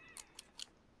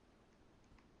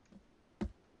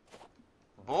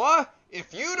 Boy,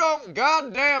 if you don't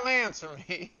goddamn answer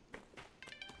me.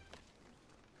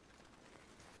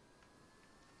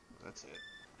 That's it.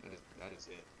 That is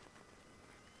it.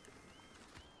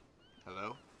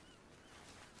 Hello?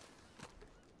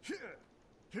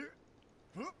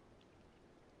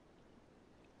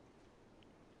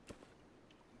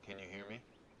 Can you hear me?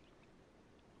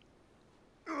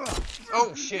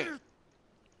 Oh shit!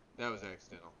 That was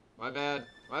accidental. My bad.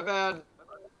 My bad.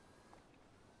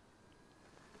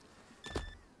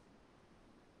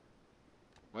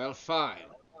 Well, fine.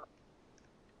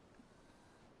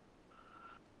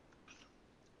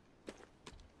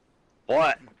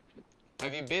 What?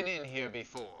 Have you been in here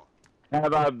before?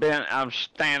 Have I been? I'm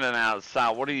standing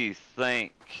outside. What do you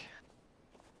think?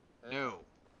 No.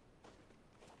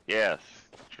 Yes.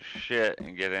 Just shit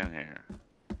and get in here.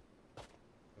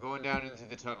 Going down into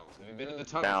the tunnels. Have you been in the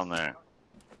tunnels? Down there.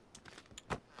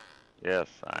 Yes,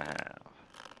 I have.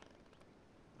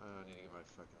 I need to get my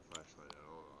fucking flashlight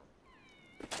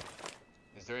out. Hold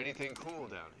on. Is there anything cool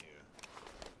down here?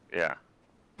 Yeah.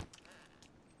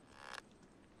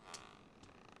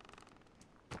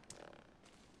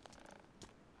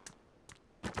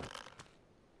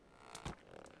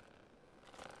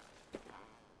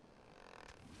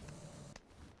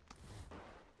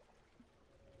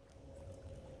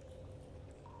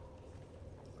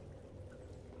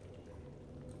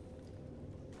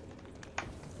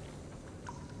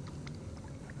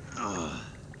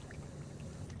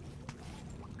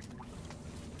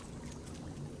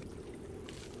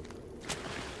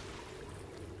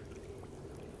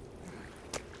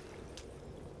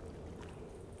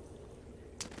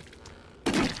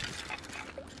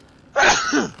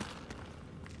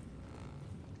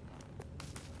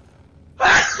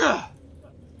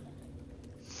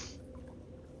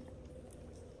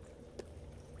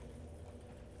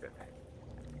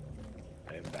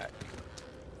 I am back.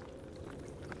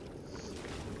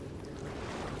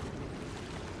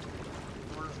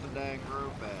 Where's the dang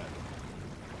rope at?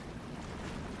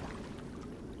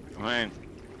 I mean,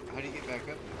 How do you get back up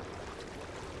there?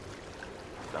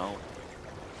 don't.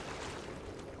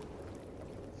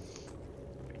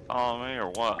 Follow me or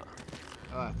what?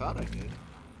 Oh, I thought I did.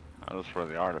 That was for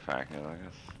the artifact, I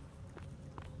guess.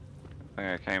 I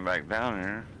think I came back down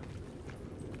here.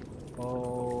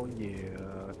 Oh yeah,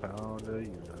 I found a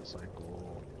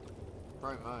unicycle.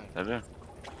 Probably mine. Did you?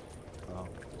 Oh,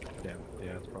 damn.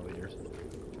 Yeah, it's probably yours.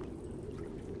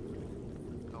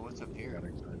 Oh, what's up here? Got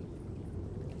excited.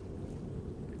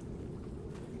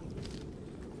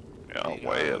 Yeah, Hey,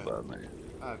 way above me.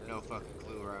 I have no fucking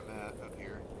clue where I'm at up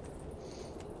here.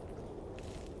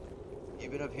 You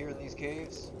been up here in these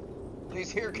caves?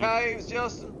 These here caves,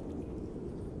 Justin?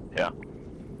 Yeah. Oh,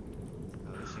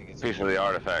 this shit gets Piece of the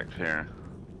artifact here.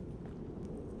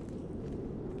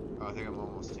 Oh, I think I'm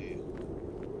almost to you.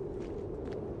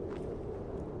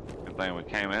 Good thing we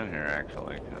came in here,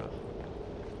 actually, because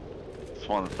it's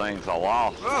one of the things I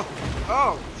lost. Oh!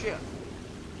 Oh, shit!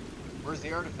 Where's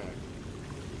the artifact?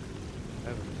 I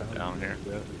haven't found Down it here.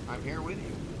 yet. I'm here with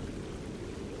you.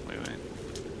 What do you mean?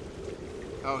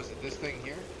 Oh, is it this thing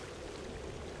here?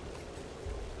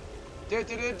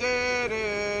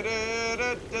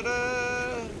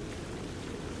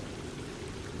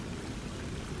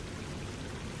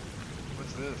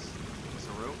 What's this? It's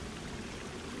a rope?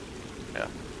 Yeah.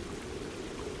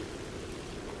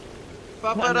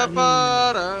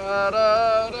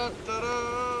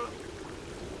 Ba-ba-da-ba-da-da-da-da-da.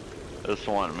 This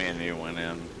one me and you went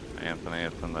in, Anthony.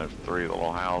 It's in those 3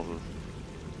 little houses.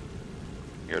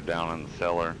 You're down in the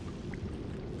cellar.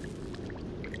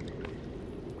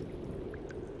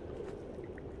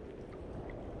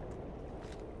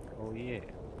 Oh yeah.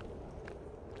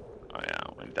 Oh yeah,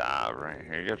 we dive right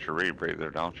here. You got your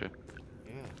rebreather, don't you?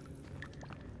 Yeah.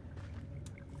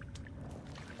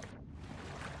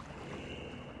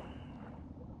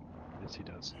 Yes, he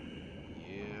does.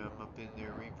 Yeah, I'm up in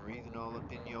there rebreathing all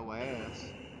up in your ass.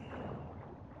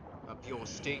 Up your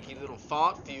stinky little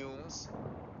fart fumes.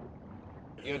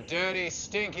 Your dirty,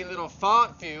 stinky little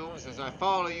fart fumes as I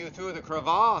follow you through the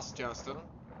crevasse, Justin.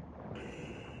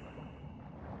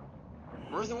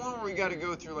 Where's the one where we gotta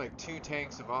go through like 2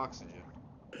 tanks of oxygen?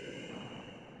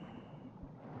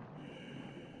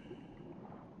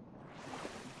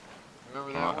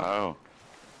 Remember that one? Oh.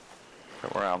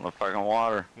 We're out in the fucking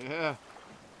water. Yeah.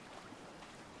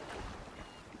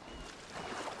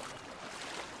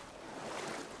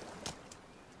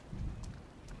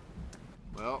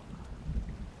 Well,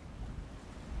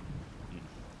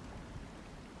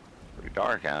 Pretty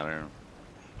dark out here.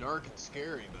 dark and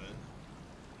scary, bud.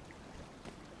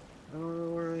 I don't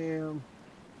know where I am.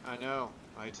 I know.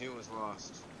 I too was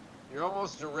lost. You're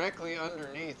almost directly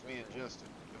underneath me and Justin.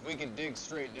 If we could dig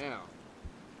straight down,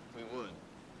 we would.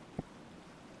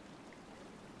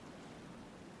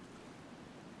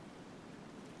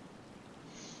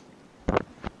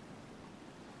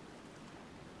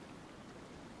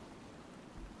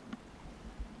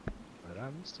 But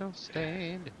I'm still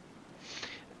standing.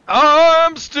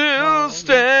 I'm still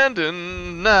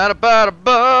standing, not about a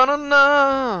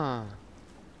banana.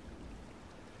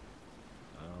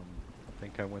 I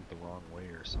think I went the wrong way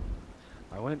or something.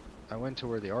 I went to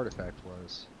where the artifact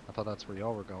was. I thought that's where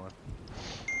y'all were going.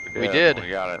 We did. We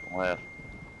got it left.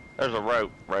 There's a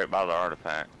rope right by the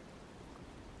artifact.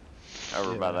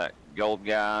 Over by Yeah. that gold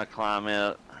guy, climb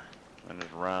it, and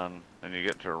just run. Then you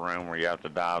get to a room where you have to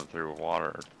dive through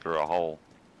water, through a hole.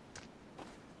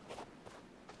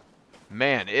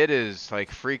 Man, it is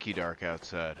like freaky dark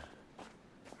outside.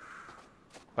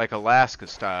 Like Alaska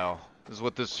style. This is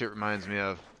what this shit reminds me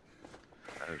of,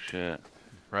 Oh shit.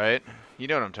 right? You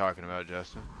know what I'm talking about,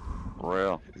 Justin.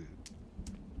 Real.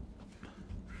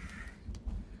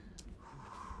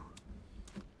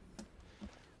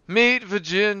 Meet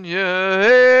Virginia,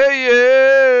 hey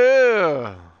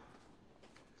yeah!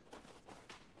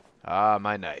 Ah,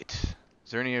 my night.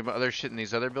 Is there any other shit in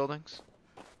these other buildings?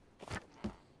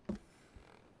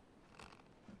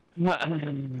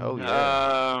 Oh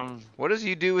yeah. What does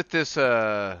you do with this,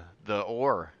 the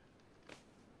ore?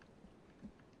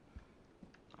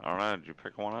 I don't know. Did you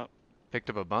pick one up? Picked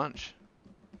up a bunch.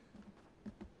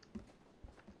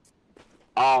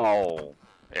 Oh.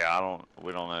 Yeah,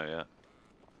 we don't know yet.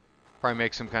 Probably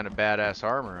make some kind of badass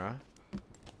armor, huh?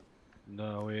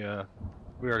 No,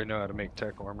 we already know how to make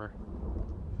tech armor.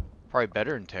 Probably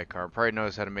better than tech armor. Probably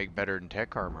knows how to make better than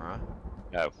tech armor, huh?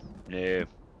 No. Yeah.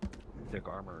 Tech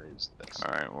armor is this.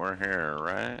 Alright, we're here,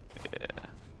 right?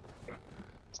 Yeah.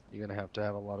 You're gonna have to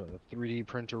have a lot of 3D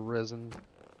printer resin.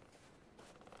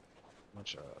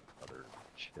 Bunch of other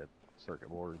shit. Circuit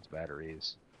boards,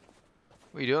 batteries.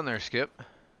 What you doing there, Skip?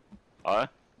 What?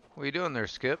 What you doing there,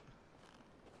 Skip?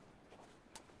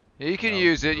 Yeah, you can No,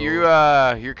 use it.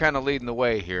 go- You're kind of leading the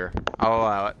way here. I'll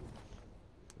allow it.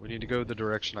 We need to go the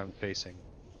direction I'm facing.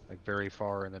 Like very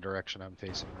far in the direction I'm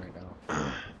facing right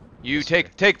now. You This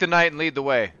take the night and lead the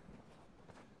way.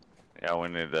 Yeah, we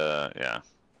need to, yeah.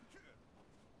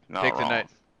 Not Take the wrong. night.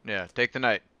 Yeah, take the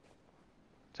night.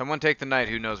 Someone take the night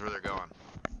who knows where they're going.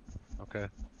 Okay.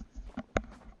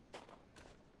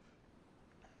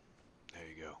 There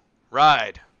you go.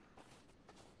 Ride.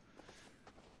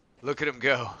 Look at him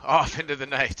go off into the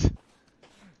night.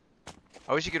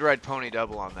 I wish you could ride pony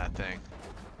double on that thing.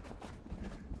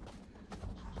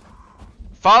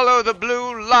 Follow the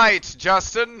blue light,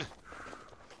 Justin.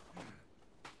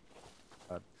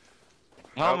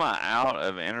 How am I out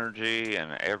of energy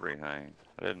and everything?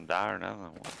 I didn't die or nothing.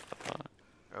 What the fuck?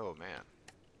 Oh man,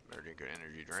 better drink an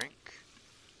energy drink.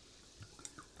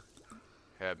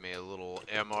 Have me a little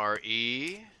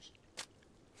MRE.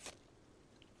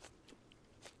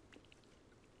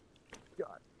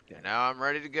 God. And now I'm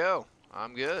ready to go.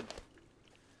 I'm good.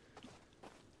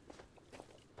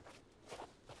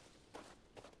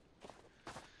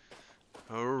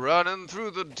 Running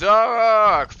through the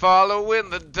dark, following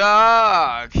the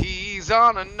dark. He's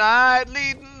on a night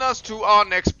leading us to our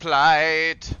next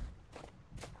plight.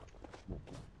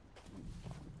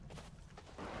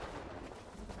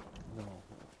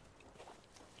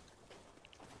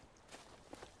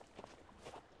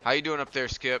 How you doing up there,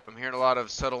 Skip? I'm hearing a lot of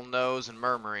subtle no's and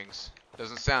murmurings.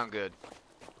 Doesn't sound good.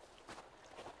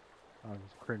 I was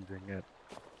cringing at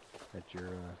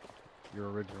your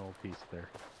original piece there.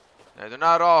 They're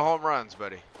not all home runs,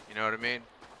 buddy. You know what I mean?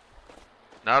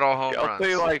 Not all home I'll runs.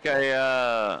 see like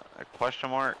a question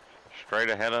mark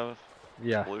straight ahead of us.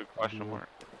 Yeah. Blue question mark.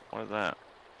 What is that?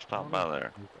 Stop by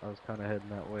there. I was kind of heading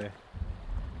that way.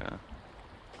 Yeah.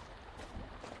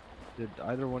 Did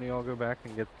either one of y'all go back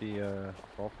and get the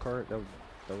golf cart? That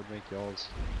would make y'all's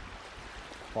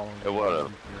following. It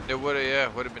would've. It would have, yeah.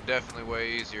 Would have been definitely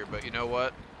way easier. But you know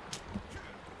what?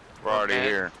 We're already men.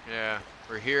 here. Yeah.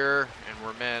 We're here, and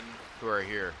we're men who are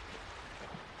here.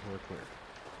 We're clear.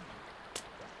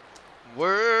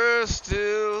 We're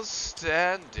still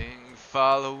standing,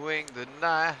 following the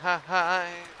night.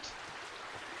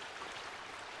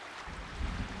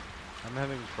 I'm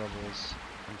having troubles.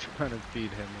 I'm trying to feed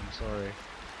him. I'm sorry.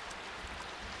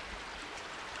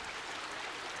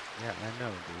 Yeah, I know,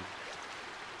 dude.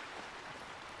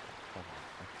 Hold on,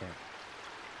 I can't.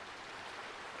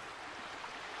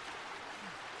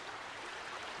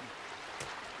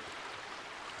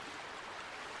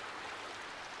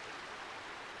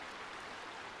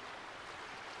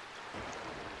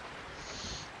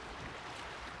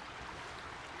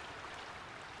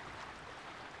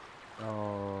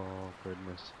 Oh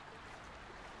goodness.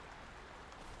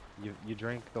 You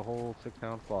drank the whole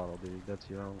 6-ounce bottle, dude. That's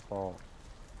your own fault.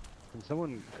 Can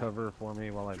someone cover for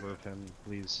me while I burp him,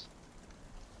 please?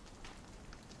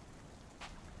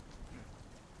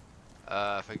 If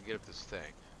I can get up this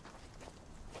thing.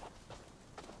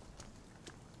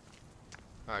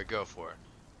 Alright, go for it.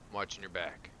 I'm watching your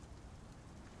back.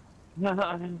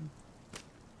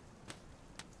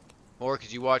 Or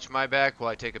could you watch my back while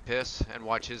I take a piss and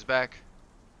watch his back?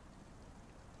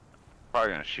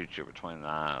 Probably gonna shoot you between the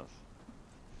eyes.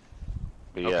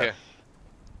 But Okay. yes.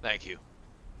 Thank you.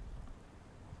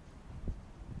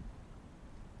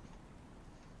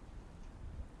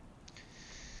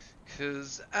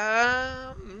 Cause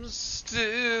I'm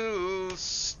still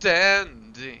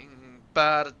standing,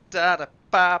 ba da da da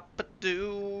ba ba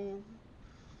doo.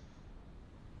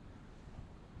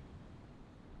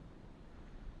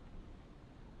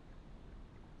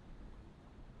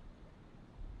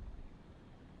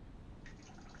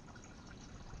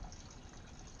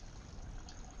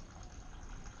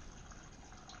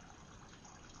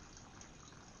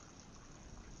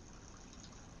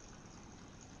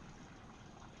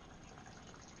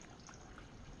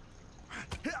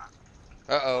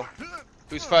 Uh-oh.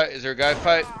 Who's fight? Is there a guy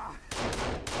fight?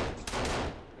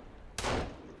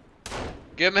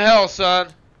 Give him hell, son.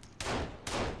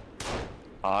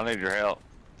 Oh, I need your help.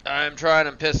 I'm trying.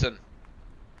 I'm pissing.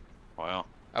 Well,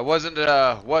 I wasn't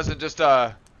just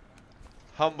a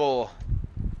humble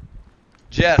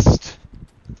jest.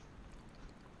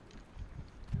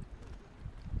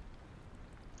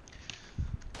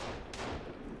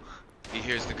 He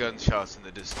hears the gunshots in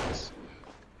the distance.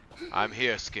 I'm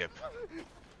here, Skip.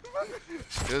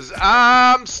 Cause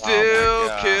I'm still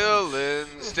God.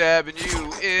 killing, stabbing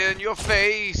you in your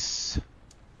face.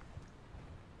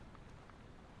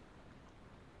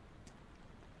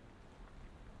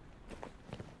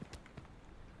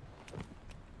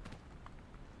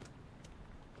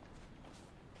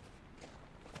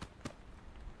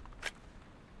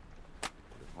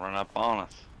 run up on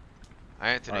us.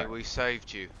 Anthony, Alright. we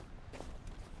saved you.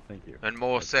 Thank you. And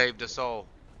more saved us all.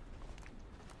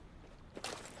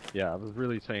 Yeah, I was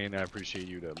really saying I appreciate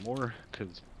you to more,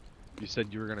 because you said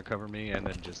you were going to cover me, and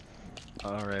then just,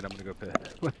 alright, I'm going to go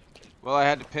piss. Well, I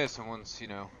had to piss, and once, you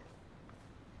know,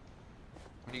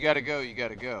 when you gotta go, you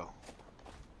gotta go.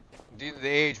 The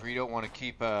age where you don't want to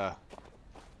keep a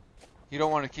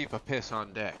piss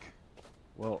on deck.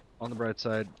 Well, on the bright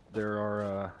side, there's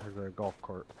a golf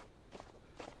cart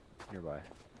nearby.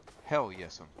 Hell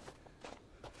yes,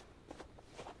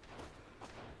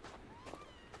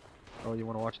 Oh, you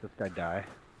want to watch this guy die?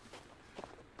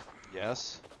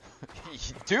 Yes.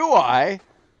 Do I?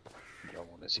 You don't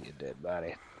want to see a dead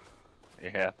body.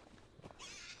 Yeah.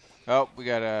 Oh, we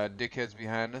got dickheads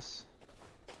behind us.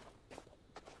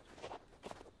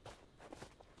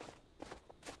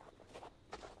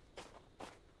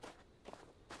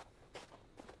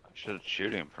 I should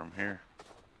shoot him from here.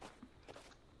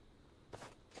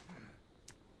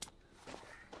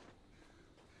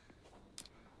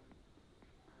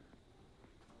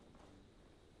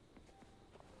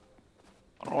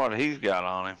 I don't know what he's got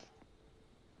on him.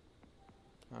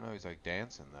 I don't know, he's like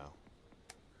dancing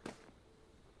though.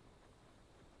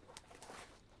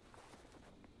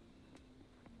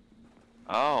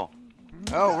 Oh.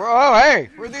 Oh, hey!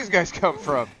 Where'd these guys come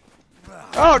from?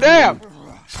 Oh, damn!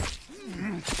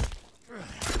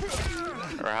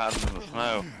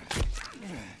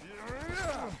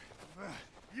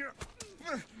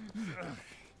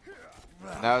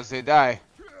 And now they die.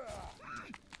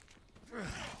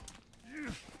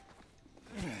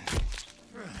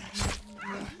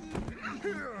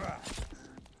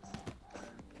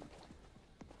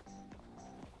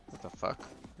 What the fuck?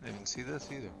 I didn't even see this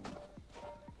either.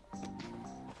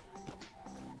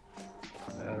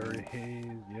 Battery haze,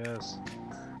 yes.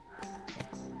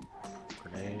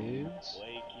 Grenades.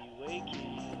 Wakey,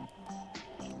 wakey.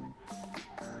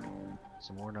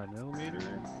 Some more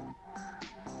 9mm.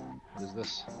 What is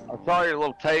this? I saw your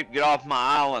little tape. Get off my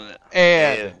island.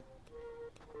 Ed!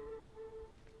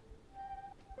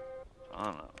 I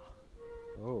don't know.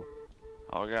 Oh.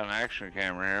 Oh, we got an action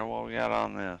camera here. What we got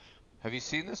on this? Have you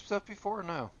seen this stuff before or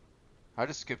no? I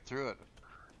just skipped through it.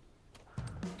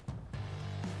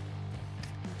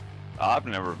 I've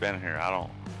never been here. I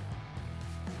don't.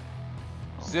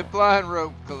 Zipline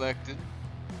rope collected.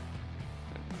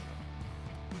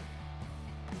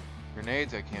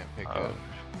 Grenades I can't pick Oh. up.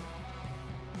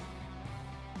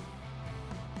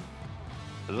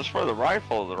 Is this for the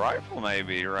rifle? The rifle may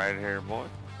be right here, boy.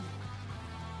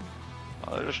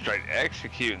 Oh, they're just straight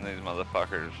executing these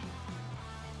motherfuckers.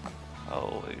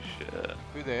 Holy shit.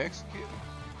 Who they executing?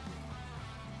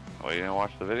 Oh, you didn't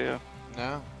watch the video?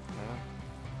 No, no.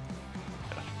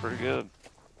 That's pretty good.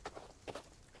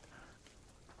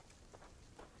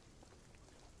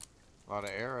 A lot of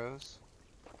arrows.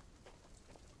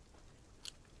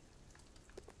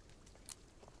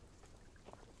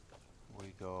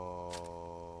 We go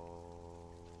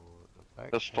the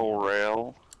back Pistol camera.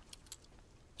 rail.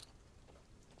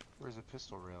 Where's the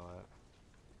pistol rail at?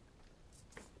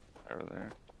 Over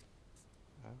there.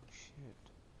 Oh shit.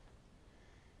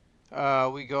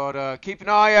 We got keep an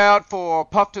eye out for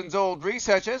Puffton's old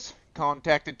researchers.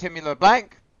 Contacted Timmy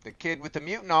LeBlanc, the kid with the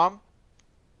mutant arm.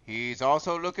 He's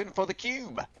also looking for the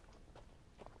cube.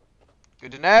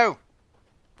 Good to know.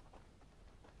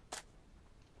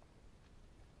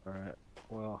 Alright.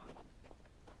 Well,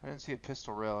 I didn't see a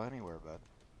pistol rail anywhere, bud.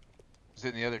 Is it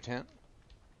in the other tent?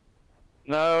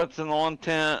 No, it's in the one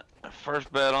tent.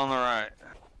 First bed on the right.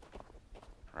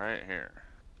 Right here.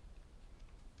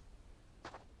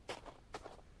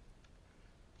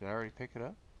 Did I already pick it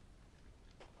up?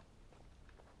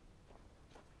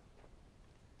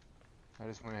 I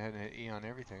just went ahead and hit E on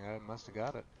everything. I must have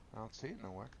got it. I don't see it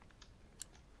nowhere.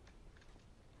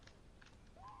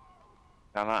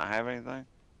 Do I not have anything?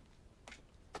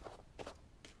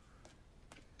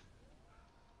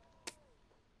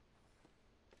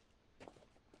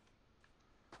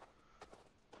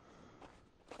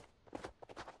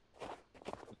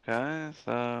 Okay,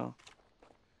 so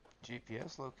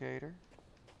GPS locator.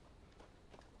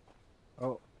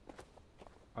 oh.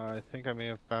 I think I may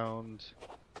have found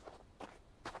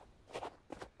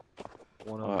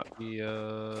one of What?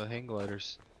 the hang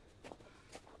gliders.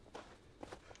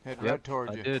 Head Yep, right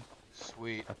towards I you. did.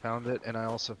 Sweet. I found it, and I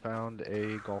also found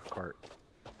a golf cart.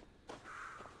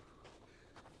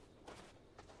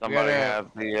 somebody gotta-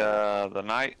 have the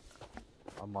night.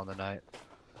 I'm on the night.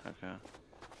 Okay.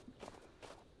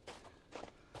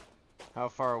 How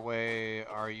far away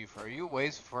are you? Are you a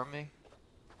ways from me?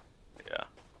 Yeah.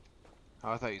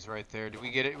 Oh, I thought he was right there. Did we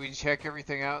get it? We check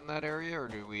everything out in that area, or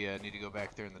do we need to go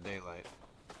back there in the daylight?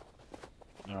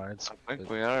 No, it's I think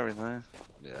we got everything.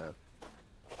 yeah,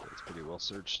 it's pretty well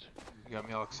searched. You got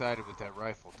me all excited with that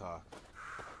rifle talk.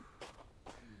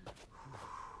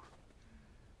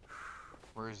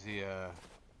 Where's the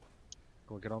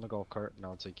Go get on the golf cart, and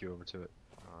I'll take you over to it.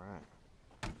 all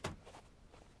right.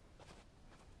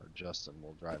 Or Justin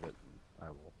will drive it, and I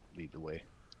will lead the way.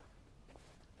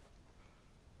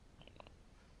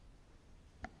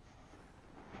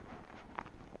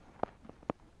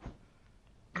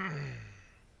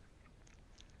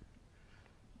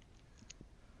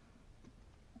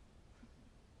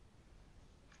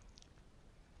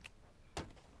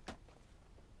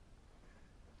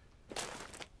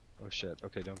 Oh shit,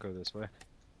 okay, don't go this way.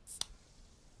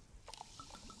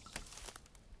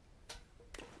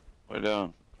 What you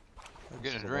doing? I'm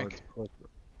getting a So drink. it's close.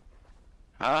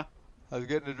 Huh? I was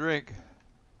getting a drink.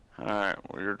 Alright,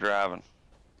 well you're driving.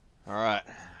 All right.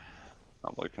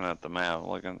 I'm looking at the map,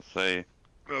 looking to see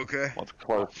Okay. what's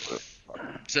close to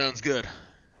it. Sounds good.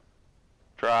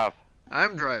 Drive.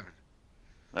 I'm driving.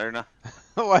 There now.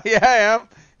 Well, yeah, I am.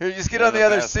 Here, just get Yeah, on the the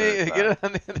other passenger seat. side. Get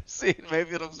on the other seat.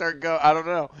 Maybe it'll start going. I don't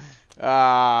know.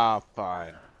 Ah,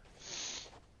 fine.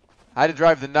 I had to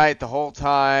drive the night the whole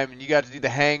time, and you got to do the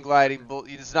hang gliding.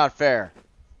 It's not fair.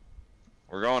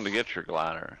 We're going to get your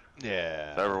glider.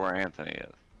 Yeah. It's over where Anthony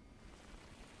is.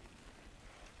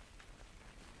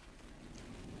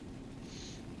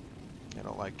 I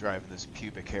don't like driving this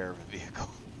pubic hair of a vehicle.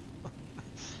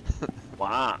 Why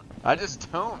not? I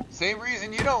just don't. Same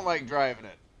reason you don't like driving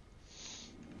it.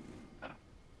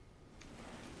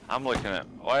 I'm looking at.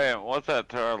 Wait, what's that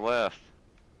to our left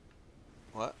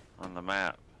What? on the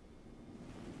map?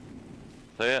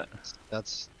 See it?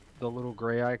 That's the little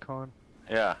gray icon.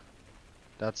 Yeah.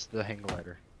 That's the hang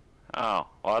glider. Oh,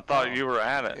 well, I thought Oh. you were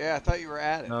at it. Yeah, I thought you were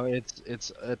at it. No,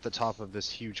 it's at the top of this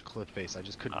huge cliff face. I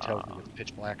just couldn't tell because it's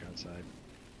pitch black outside.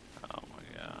 Oh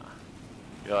my god.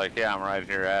 You're like, yeah, I'm right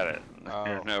here at it. Oh.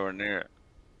 You're nowhere near it.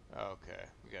 Okay,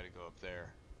 we gotta go up there.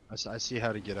 I see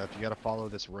how to get up. You gotta follow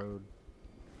this road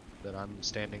that I'm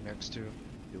standing next to. If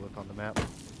you look on the map.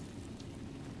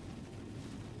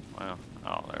 Well,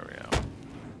 oh, there we go.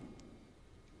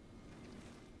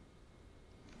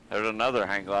 There's another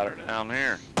hang glider down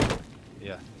here.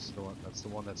 Yeah, this is the one. That's the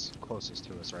one that's closest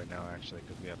to us right now, actually,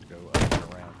 because we have to go up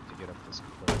and around to get up this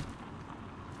cliff.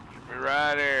 Be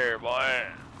right here, boy.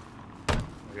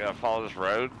 We gotta follow this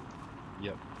road.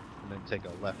 Yep, and then take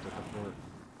a left at the fort.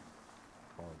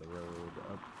 Follow the road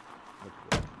up. Look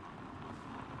left.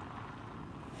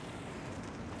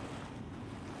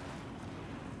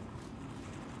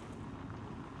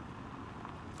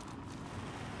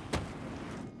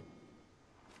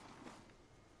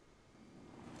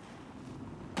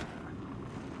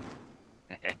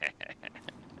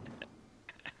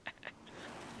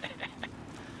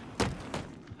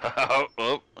 Oh,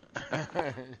 oh.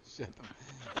 Shut the...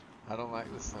 I don't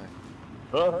like this thing.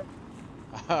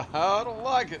 I don't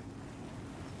like it.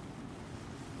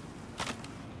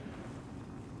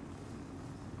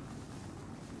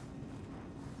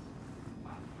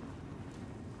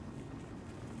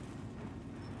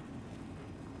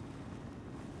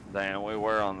 Damn, we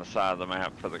were on the side of the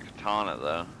map for the katana,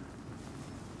 though.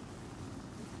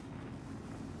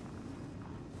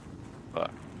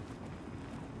 But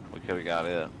we could have got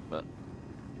it, but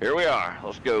here we are.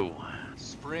 Let's go.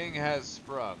 Spring has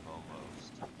sprung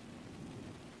almost.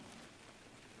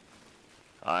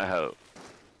 I hope.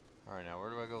 Alright, now where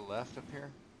do I go left up here?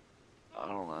 I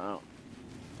don't know.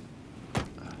 I'm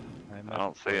I at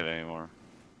don't the see fort. it anymore.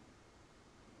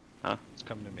 It's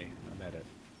coming to me. I'm at it.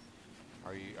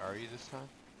 Are you this time?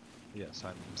 Yes,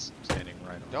 I'm standing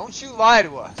right on. Don't you lie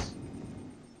to us!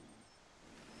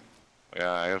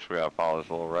 Yeah, I guess we gotta follow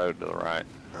this little road to the right.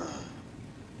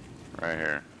 Right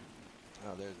here.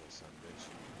 Oh, there's that son of a bitch.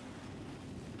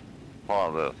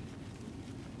 Follow this.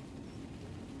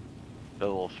 The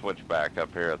little switchback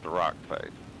up here at the rock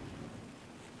face.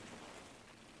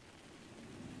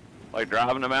 Like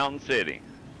driving to Mountain City.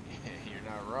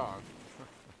 You're not wrong.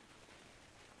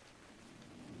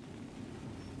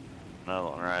 Another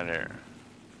one right here.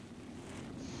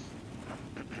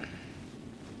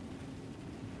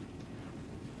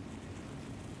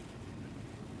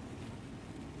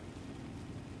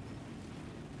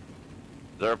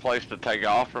 Is there a place to take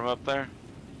off from up there?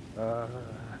 I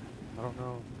don't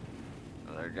know.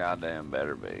 There goddamn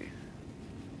better be.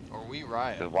 Or we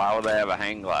riot, Because why would they have a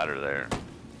hang glider there?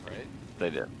 right? They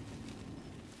did.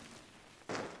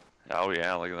 Oh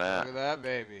yeah, look at that. Look at that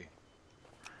baby.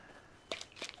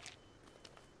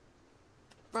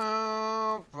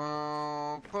 Boom,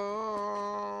 boom,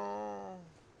 boom.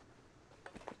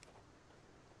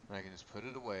 And I can just put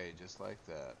it away just like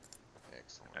that.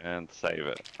 Excellent. And save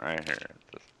it right here.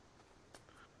 Just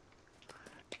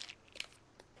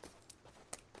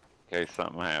in case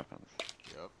something happens.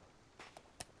 Yep.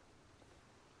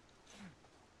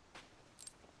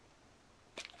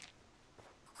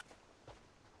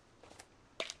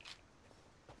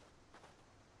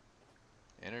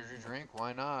 Energy drink,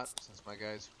 why not? Since my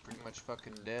guy's pretty much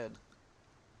fucking dead.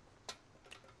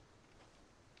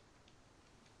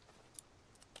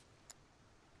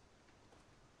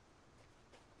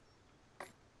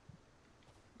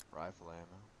 Rifle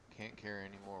ammo. Can't carry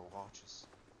any more watches.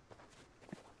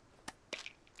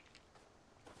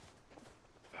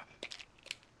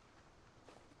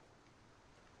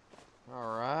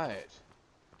 Alright.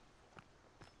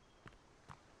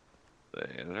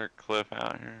 Is there a cliff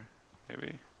out here?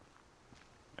 Maybe.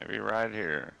 Maybe right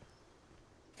here.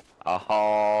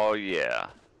 Oh yeah.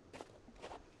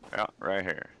 Yeah, right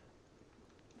here.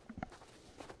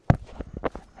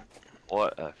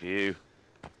 What a view.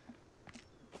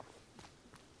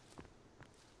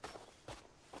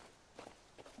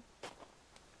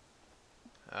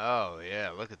 Oh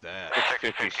yeah, look at that.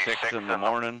 6:56 in the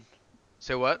morning.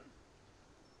 Say what?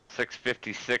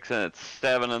 6:56 and it's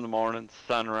 7 in the morning.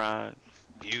 Sunrise.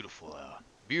 Beautiful out.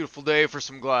 Beautiful day for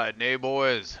some gliding, eh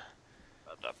boys?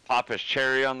 About to pop his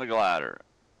cherry on the glider.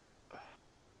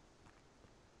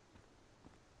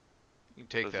 You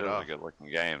can take This that is off. a good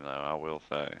looking game, though, I will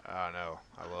say. I know.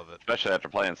 I love it. Especially after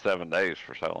playing 7 days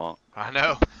for so long. I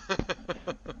know.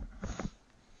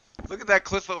 Look at that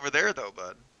cliff over there, though,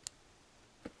 bud.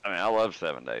 I mean, I love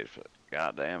 7 days, but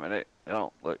god damn it, it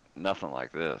don't look nothing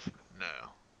like this. No.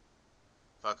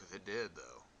 Fuck if it did,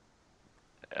 though.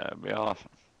 Yeah, it'd be awesome.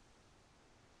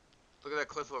 Look at that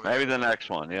cliff over Maybe there. the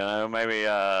next one, you know, maybe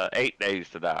 8 days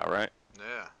to die, right?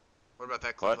 Yeah. What about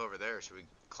that cliff What? over there? Should we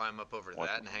climb up over What?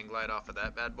 that and hang glide off of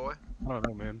that bad boy? I don't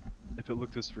know, man. If it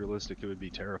looked this realistic, it would be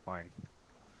terrifying.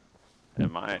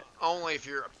 It might. Only if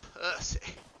you're a pussy.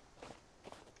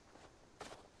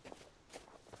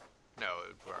 No, it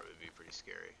would probably be pretty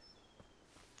scary.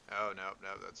 Oh, no,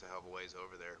 that's a hell of a ways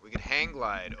over there. We could hang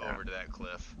glide Yeah. over to that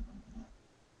cliff.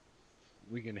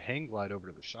 We can hang glide over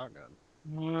to the shotgun.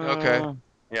 Okay.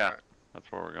 Yeah, Alright.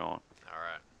 that's where we're going.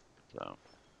 Alright. So,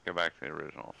 go back to the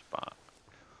original spot.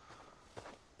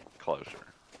 Closer.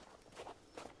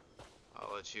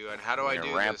 I'll let you. And how do I Gonna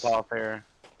do ramp this? off here.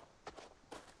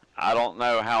 I don't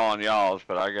know how on y'all's,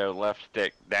 but I go left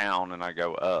stick down and I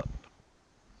go up.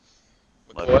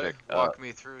 Left McCoy, stick walk up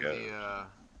me through goes. the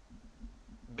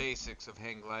basics of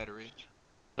hang glidery.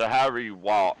 So however you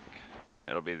walk,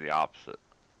 it'll be the opposite,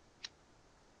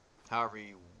 However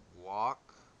you walk.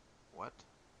 What?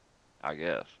 I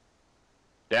guess.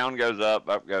 Down goes up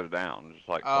goes down, just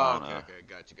like Oh, flying okay, up.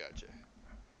 gotcha.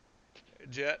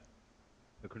 Jet.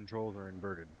 The controls are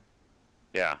inverted.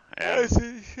 Yeah, and As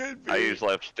it should be. I use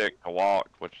left stick to walk,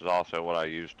 which is also what I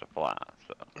use to fly.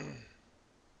 So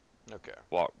Okay.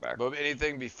 walk back, But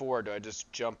anything before, do I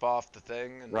just jump off the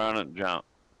thing? And... run and jump.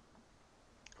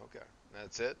 Okay.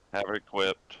 That's it? Have it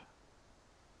equipped,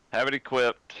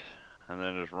 and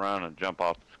then just run and jump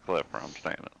off this cliff where I'm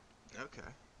standing. Okay.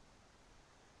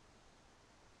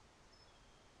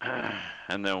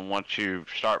 And then once you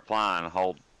start flying,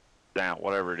 hold down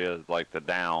whatever it is, like the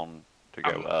down to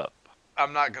go up.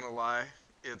 I'm not gonna lie.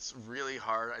 It's really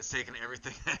hard. I've taken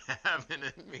everything I have in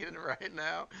it meeting right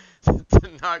now to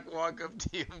not walk up to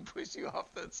you and push you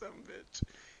off that sumbitch.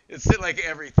 It's like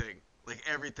everything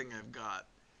I've got.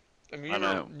 I mean, I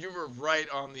know. you were right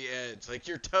on the edge. Like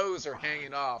your toes are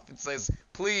hanging off. It says,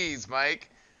 "Please, Mike,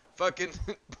 fucking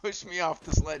push me off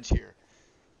this ledge here."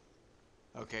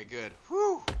 Okay, good.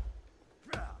 Whew.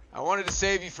 I wanted to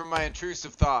save you from my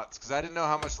intrusive thoughts because I didn't know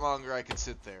how much longer I could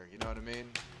sit there. You know what I mean?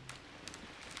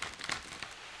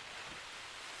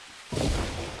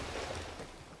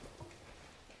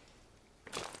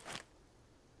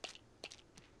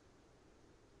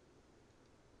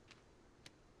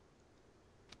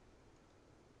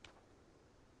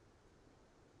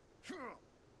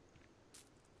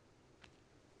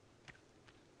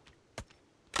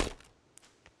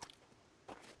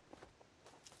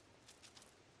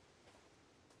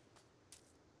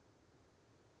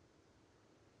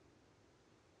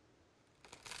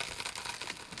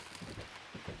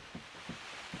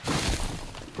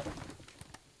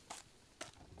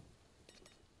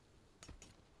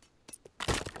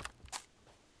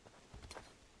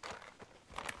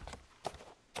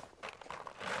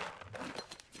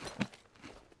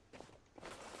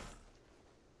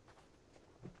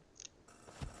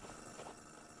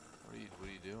 What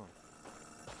are you doing?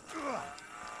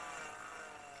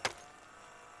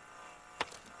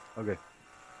 Okay.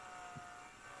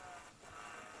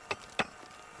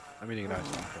 I'm eating an ice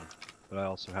cream, but I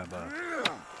also have got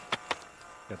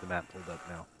the map pulled up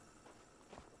now.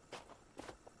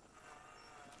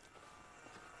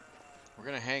 We're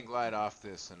gonna hang glide off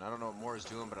this, and I don't know what Moore's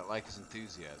doing, but I like his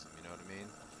enthusiasm. You know what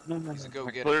I mean? He's a I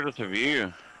go-getter. cleared us a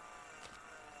view.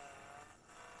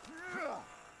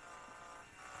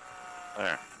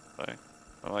 There. See?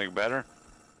 I like better.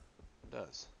 It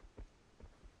does.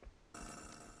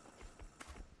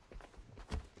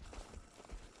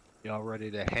 Y'all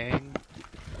ready to hang?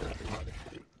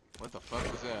 What the fuck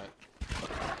was that?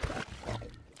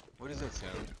 What is that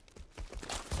sound?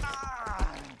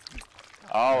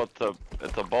 Oh,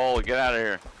 it's a bull. Get out of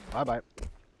here. Bye bye.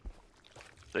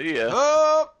 See ya.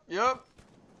 Oh, yep.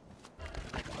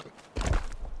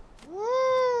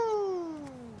 Woo!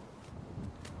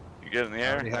 You get in the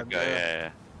air? already have- Okay,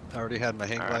 yeah. I already had my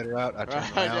hang All right. glider out. I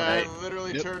turned Right, around. I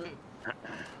literally Yep. turned it.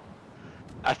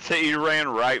 I see you ran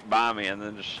right by me and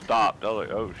then just stopped. I was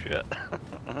like, oh shit.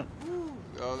 Woo.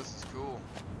 Oh, this is cool.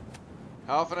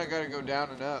 How often I gotta go down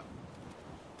and up?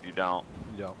 You don't.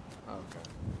 You don't. Oh, okay.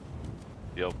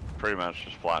 You'll pretty much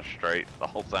just fly straight the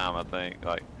whole time, I think.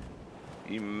 Like,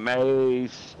 you may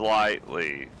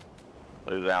slightly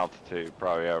lose altitude,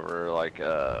 probably over like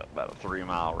about a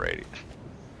 3-mile radius.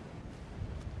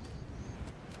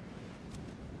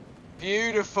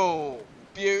 Beautiful.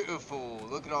 Beautiful.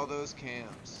 Look at all those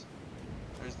camps.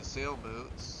 There's the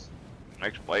sailboats.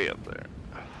 Next way up there.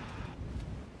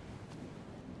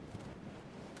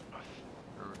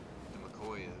 Or the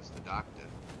McCoy is, the doctor.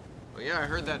 Well, yeah, I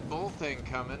heard that bull thing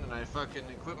coming, and I fucking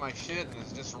quit my shit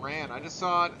and just ran. I just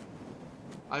saw it.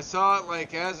 I saw it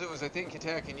like as it was, I think,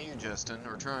 attacking you, Justin,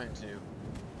 or trying to.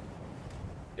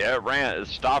 Yeah, it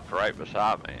stopped right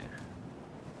beside me.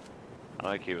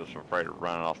 I think he was afraid of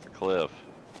running off the cliff.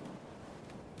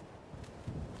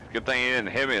 Good thing he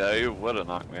didn't hit me though, he would have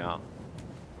knocked me out.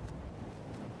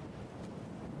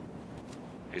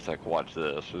 He's like, watch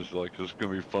this. He's like, this is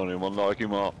gonna be funny, I'm gonna knock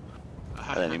him out.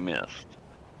 And then he missed.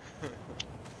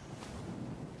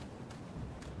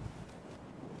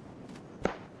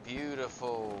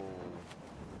 Beautiful.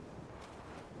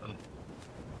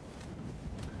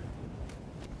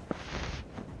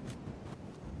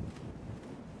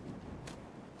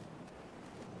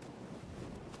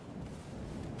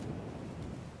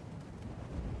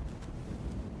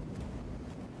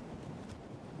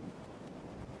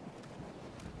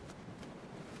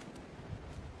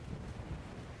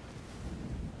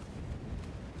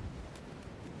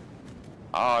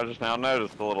 Oh, I just now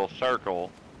noticed the little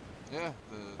circle. Yeah,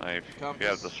 the Like, if compass. you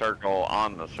have the circle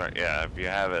on the circle, yeah, if you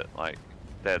have it like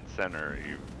dead center,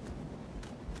 you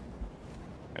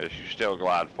still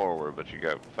glide forward, but you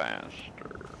go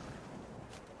faster.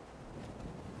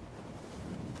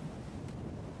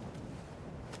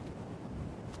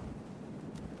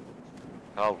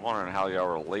 I was wondering how y'all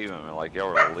were leaving me, like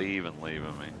y'all were leaving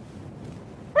me.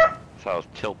 So I was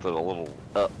tilted a little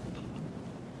up.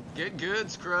 Get good,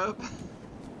 scrub.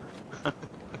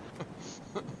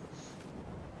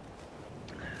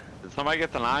 Did somebody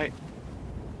get the night?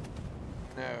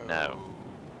 No. No.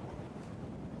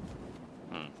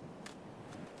 Hmm.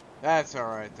 That's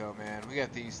alright though, man. We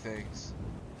got these things.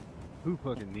 Who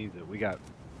fucking needs it? We got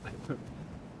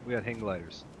we got hang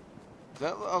gliders. Is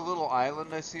that a little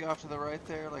island I see off to the right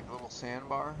there? Like a little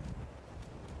sandbar?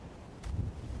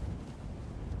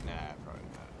 Nah, probably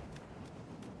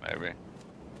not. Maybe.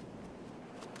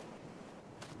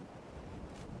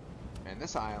 Man,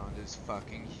 this island is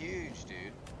fucking huge,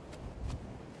 dude.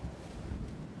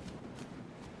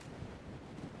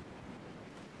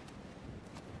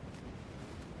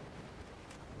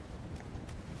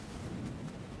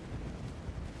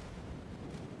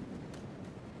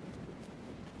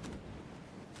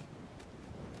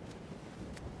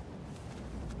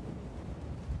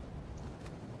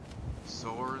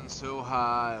 Soaring so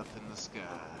high up in the sky.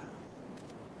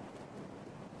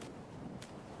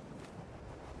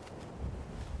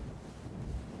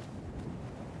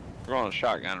 We're on a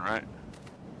shotgun, right?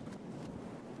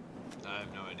 I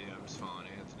have no idea. I'm just following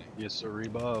Anthony. Yes, sirree,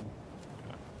 Bob.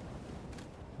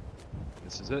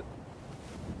 This is it.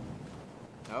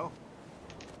 Oh.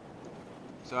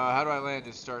 So how do I land?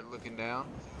 Just start looking down?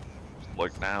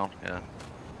 Look down, yeah.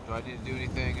 Do I need to do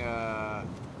anything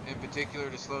in particular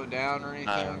to slow down or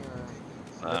anything?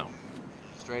 Or No.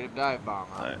 straight up dive bomb,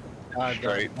 huh? Right.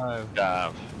 Straight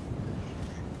dive.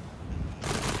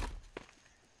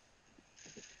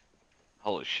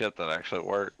 Holy shit, that actually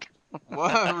worked.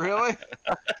 What? Really?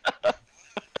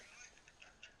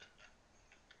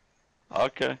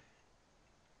 Okay.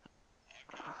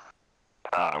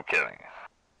 I'm kidding.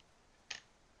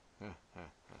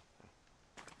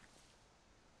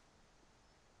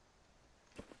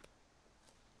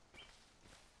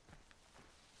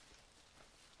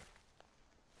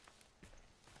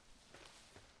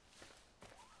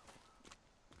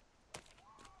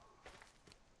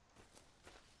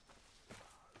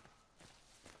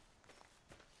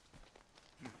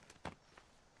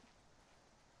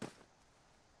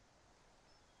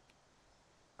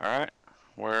 Alright.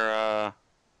 Where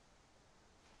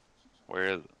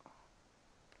is it?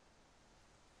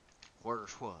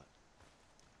 Where's what?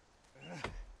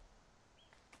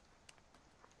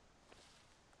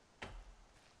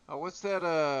 Oh, what's that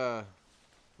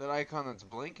that icon that's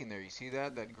blinking there? You see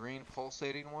that? That green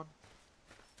pulsating one?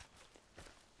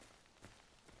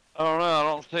 I don't know, I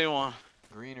don't see one.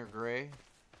 Green or gray?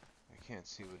 I can't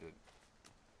see what it...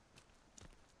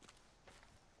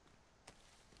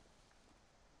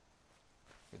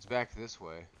 It's back this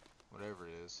way, whatever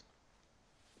it is.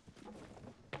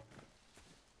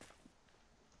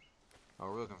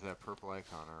 Oh, we're looking for that purple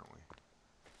icon, aren't we?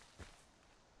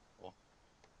 Cool.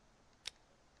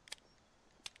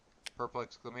 Purple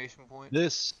exclamation point?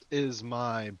 This is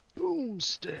my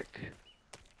boomstick.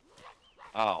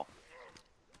 Oh.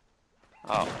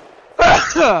 Oh.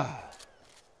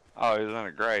 Oh, he's in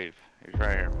a grave. He's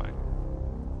right here, Mike.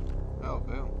 Oh,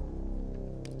 boom.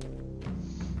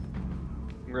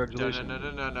 Congratulations.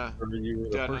 Da-na-na-na-na-na. Trevor, you were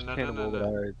the first cannibal that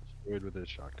Da-na-na-na-na-na. I destroyed with a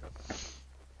shotgun.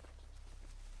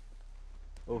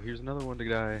 Oh, here's another one to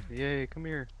die. Yay, come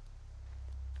here.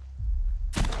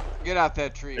 Get out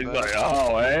that tree, He's buddy. like,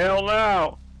 oh, hell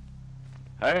no.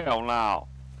 Hell no.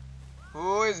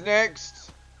 Who is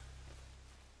next?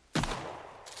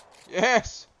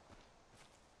 Yes.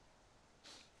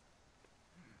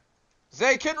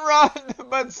 They can run,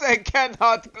 but they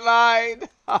cannot glide.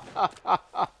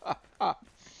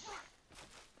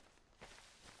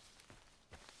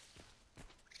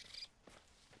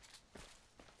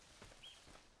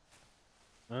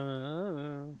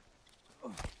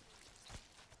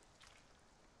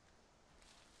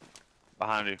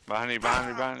 Behind you, behind you, behind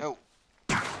you, behind you.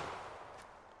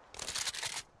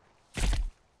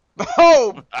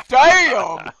 Oh,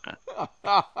 damn!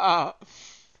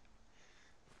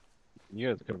 You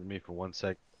guys cover me for 1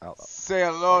 sec. Say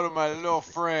hello to my little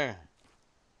friend.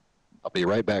 I'll be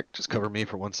right back. Just cover me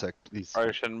for 1 sec, please.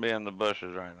 Probably shouldn't be in the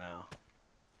bushes right now.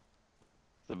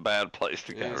 It's a bad place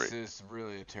to carry. This is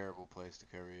really a terrible place to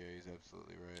cover. Yeah, he's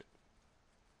absolutely right.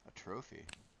 A trophy.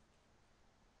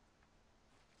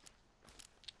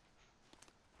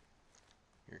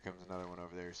 Here comes another one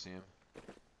over there. See him?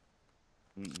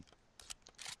 Mm-mm.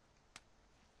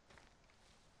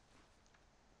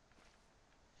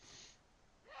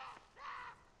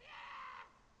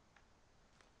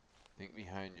 Think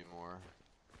behind you more.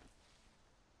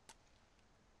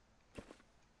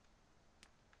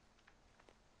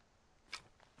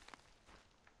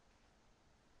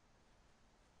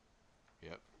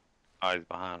 Yep. Oh, he's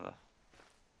behind us.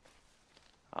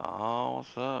 Oh,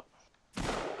 what's up?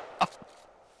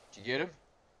 Did you get him?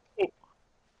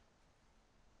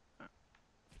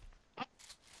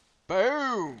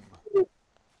 Boom!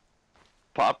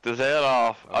 Popped his head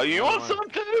off. Oh, Oh, you want another some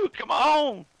too? Come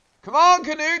on. Come on,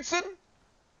 Knudsen!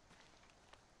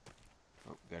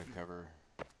 Oh, gotta cover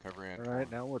Antoine.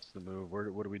 Alright, now what's the move? What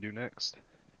do we do next?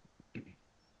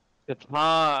 It's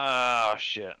my. Oh,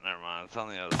 shit. Never mind. It's on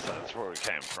the other side. That's where we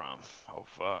came from. Oh,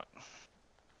 fuck.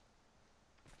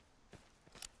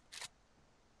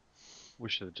 We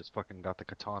should have just fucking got the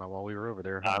katana while we were over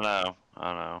there. I know.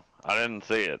 I know. I didn't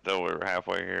see it till we were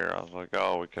halfway here. I was like,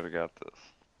 oh, we could have got this.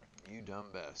 You dumb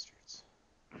bastards.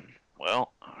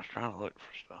 Well, I was trying to look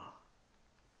for stuff.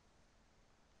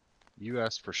 You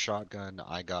asked for shotgun,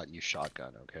 I got you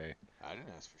shotgun, okay? I didn't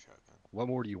ask for shotgun. What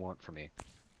more do you want from me?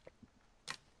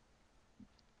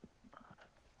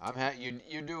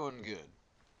 You're doing good.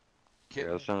 Yeah,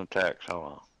 Kitten. it's an attack. Hold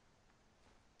on.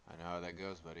 I know how that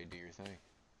goes, buddy. Do your thing.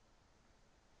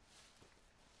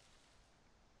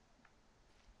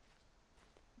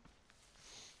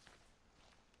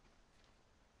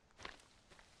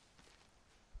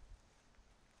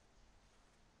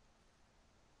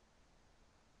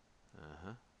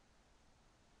 Uh-huh.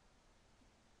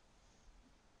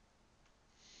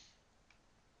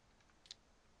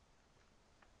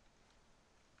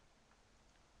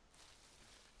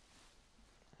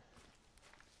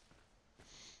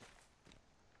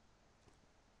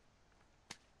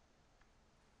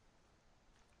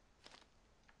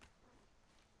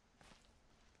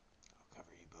 I'll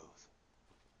cover you both.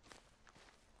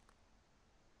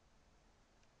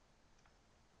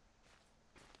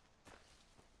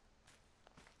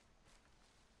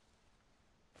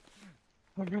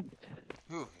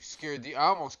 Ooh, you scared I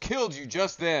almost killed you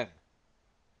just then.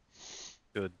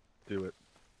 Good. Do it.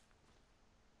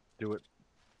 Do it.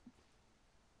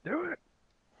 Do it!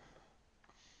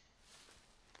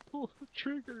 Pull the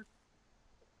trigger.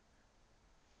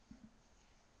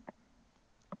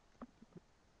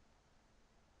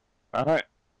 All right.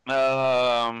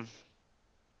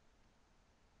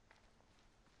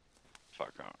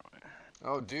 Fuck on.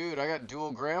 Oh, dude, I got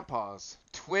dual grandpas.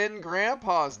 Twin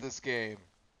grandpas this game.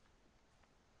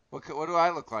 What do I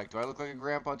look like? Do I look like a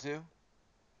grandpa too?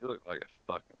 You look like a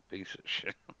fucking piece of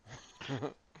shit.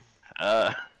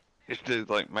 This dude's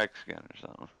like Mexican or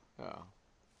something. Oh,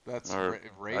 that's Or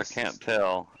racist. I can't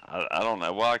tell. I don't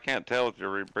know. Well, I can't tell with your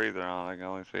rebreather on. I can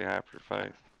only see half your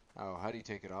face. Oh, how do you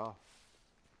take it off?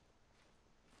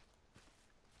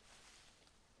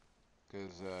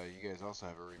 Because you guys also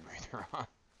have a rebreather on.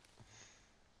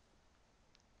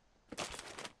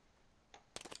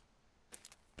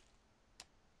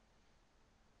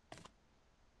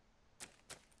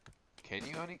 Can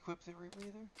you unequip the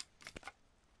rebreather?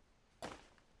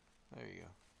 There you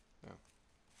go. Oh.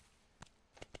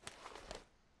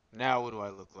 Now what do I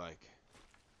look like?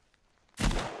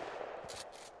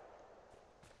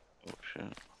 Oh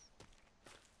shit.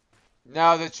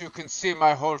 Now that you can see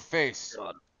my whole face.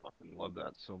 God, I fucking love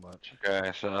that so much.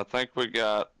 Okay, so I think we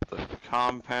got the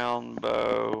compound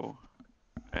bow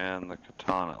and the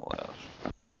katana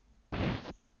left.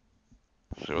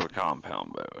 Let's see what the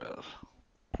compound bow is.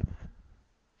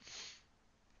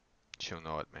 She'll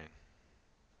know it, man.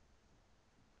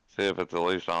 See if it's at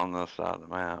least on this side of the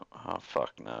map. Oh,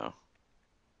 fuck no.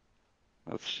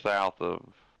 That's south of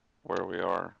where we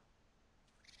are.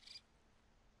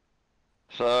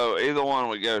 So, either one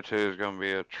we go to is going to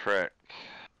be a trek.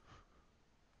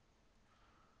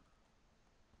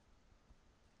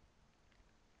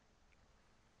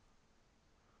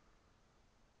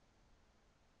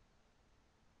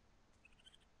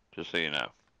 Just so you know.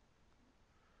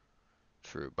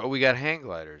 True. But we got hang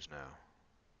gliders now.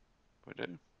 We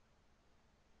do.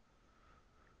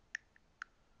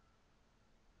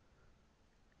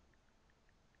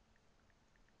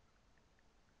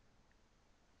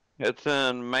 It's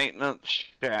in Maintenance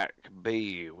Shack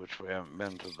B, which we haven't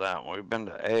been to that one. We've been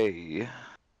to A.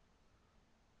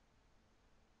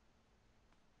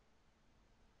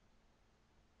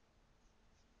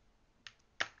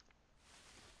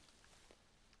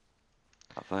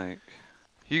 I think.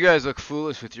 You guys look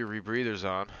foolish with your rebreathers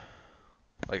on.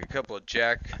 Like a couple of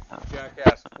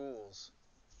jackass fools.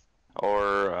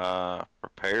 Or,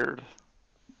 prepared.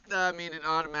 I mean, it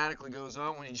automatically goes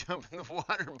on when you jump in the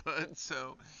water, bud,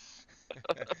 so.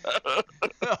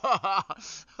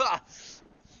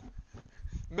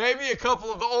 Maybe a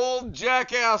couple of old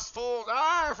jackass fools.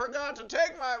 I forgot to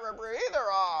take my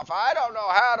rebreather off. I don't know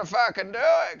how to fucking do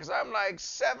it because I'm like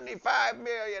 75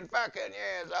 million fucking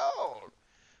years old.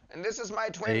 And this is my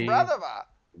twin brother.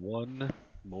 One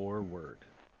more word.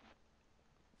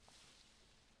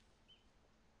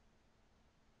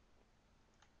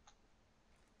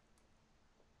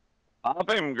 Pop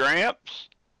him, Gramps.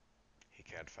 He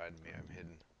can't find me. I'm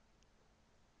hidden.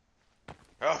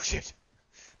 Oh, shit.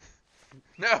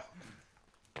 No.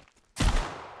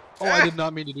 Oh, I did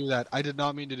not mean to do that. I did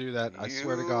not mean to do that. I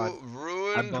swear to God. You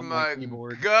ruined bumped my my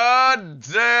keyboard.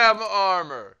 goddamn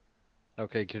armor.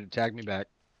 Okay, can you tag me back?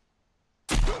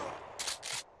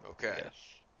 Okay. Yes.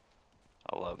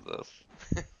 I love this.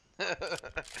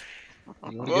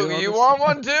 Well, you want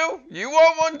one too? You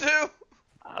want one too?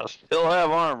 I still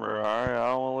have armor, alright? I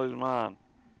don't want to lose mine.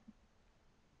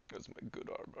 That's my good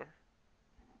armor.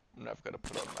 I'm not gonna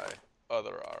put on my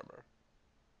other armor.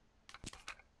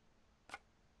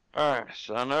 Alright,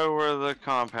 so I know where the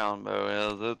compound bow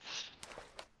is. It's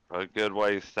a good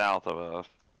way south of us.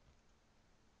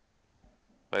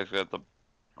 Basically at the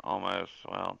almost,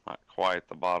 well, not quite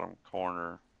the bottom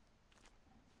corner.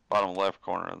 Bottom left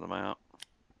corner of the map.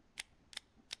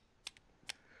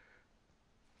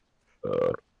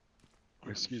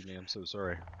 Excuse me, I'm so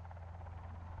sorry.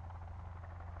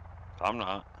 I'm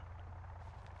not.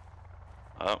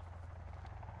 Oh,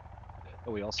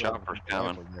 Oh, we also Chopper's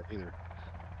haven't coming. yet either.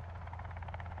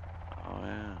 oh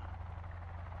yeah.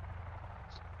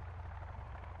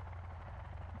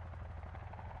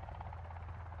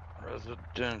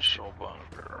 Residential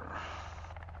bunker.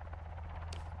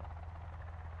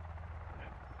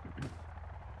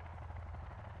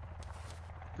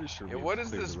 Pretty sure Yeah, we've what is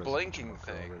cleared this the blinking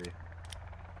residential bunker thing? already.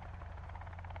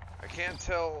 I can't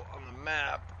tell on the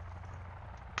map.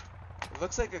 It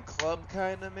looks like a club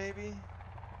kinda maybe?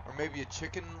 Or maybe a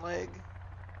chicken leg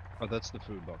Oh, that's the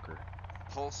food bunker.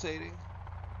 pulsating?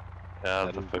 Yeah,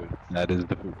 That the is food. That is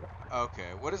the food bunker.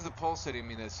 Okay, what does the pulsating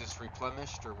mean? That's just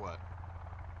replenished or what?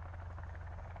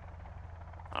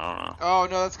 I don't know. Oh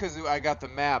no, that's because I got the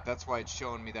map. That's why it's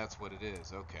showing me that's what it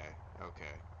is. Okay,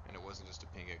 okay. And it wasn't just a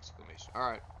pink exclamation.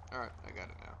 Alright, alright, I got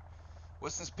it now.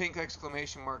 What's this pink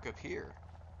exclamation mark up here?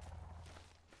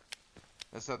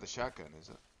 That's not the shotgun, is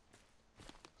it?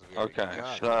 'Cause we already Okay,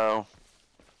 got it. so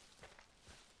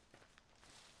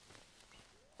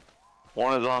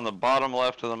one is on the bottom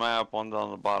left of the map, one's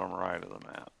on the bottom right of the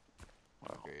map.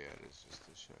 Well, Okay, yeah, it is just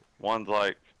the shotgun. one's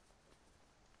like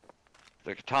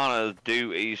the katana is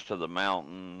due east of the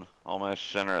mountain,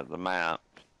 almost center of the map.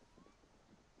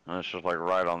 And it's just like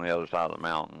right on the other side of the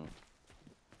mountain.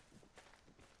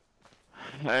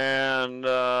 And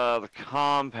the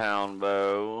compound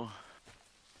bow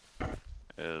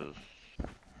is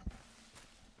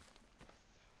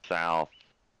south,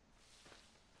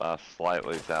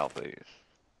 slightly southeast,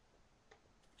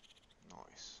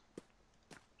 Nice.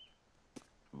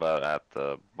 but at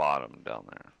the bottom down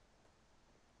there.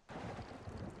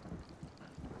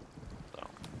 So.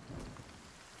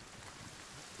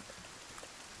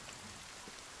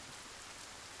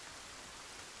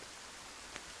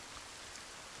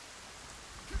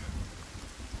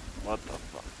 What the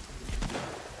fuck?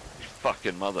 You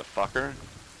fucking motherfucker.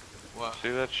 What? See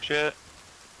that shit?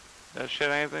 That shit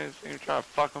ain't anything? You trying to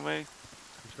fuck with me?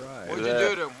 try. What'd you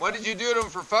do to him? What did you do to him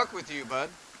for fuck with you, bud?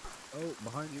 Oh,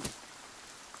 behind you.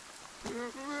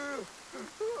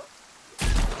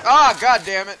 Ah, god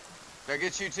damn it. Did I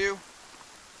get you too? Do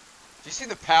you see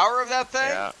the power of that thing?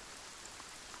 Yeah.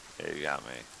 Yeah, you got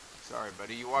me. Sorry,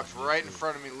 buddy. You walked right in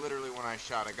front of me literally when I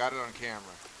shot. I got it on camera.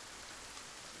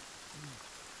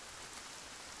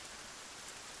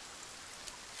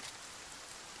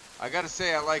 I gotta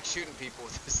say, I like shooting people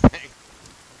with this thing.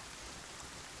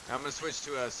 I'm gonna switch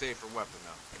to a safer weapon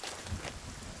though.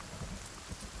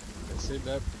 Okay, save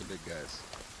that for the big guys.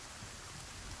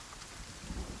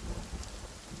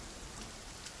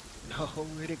 No,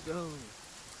 where'd it go?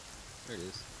 There it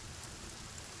is.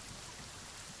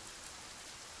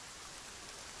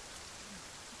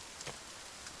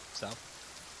 South.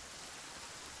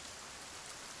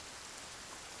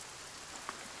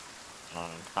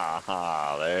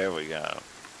 Haha, there we go.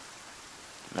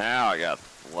 Now I got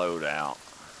the loadout.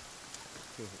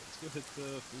 Let's go hit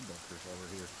the food bunkers while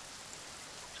we're here.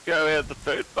 Let's go hit the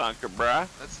food bunker, bruh.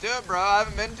 Let's do it, bro. I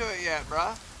haven't been to it yet,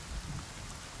 bro.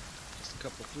 Just a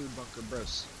couple food bunker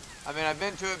bros. I mean, I've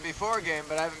been to it before game,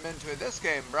 but I haven't been to it this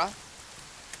game, bro.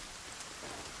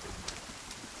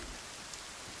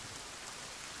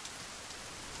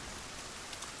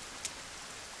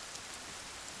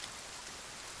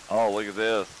 Oh, look at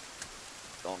this.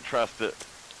 Don't trust it.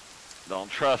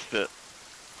 Don't trust it.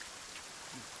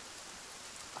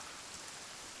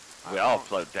 We all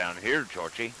float down here,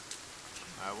 Georgie.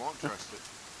 I won't trust it.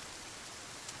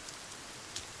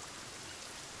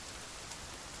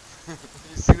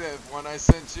 You see that one I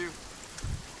sent you?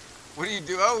 What do you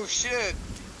do? Oh shit!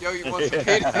 Yo, you want some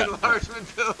paid enlargement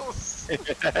pills?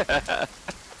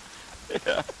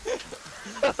 Yeah.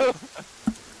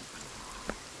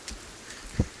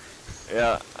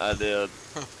 Yeah, I did.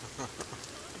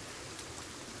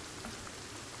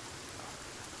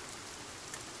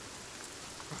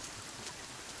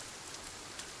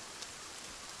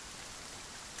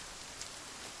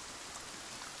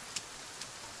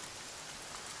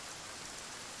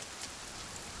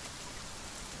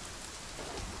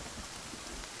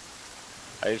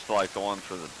 I used to like the ones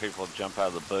where the people jump out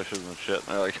of the bushes and shit, and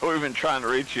they're like, "Oh, we've been trying to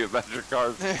reach you about your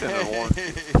car's extended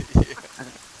warranty."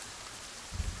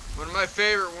 One of my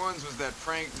favorite ones was that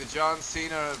prank, the John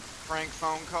Cena prank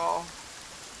phone call.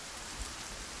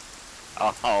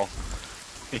 Oh,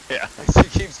 yeah. She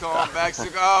keeps calling back. She's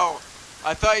like, "Oh,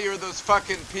 I thought you were those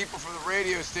fucking people from the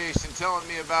radio station telling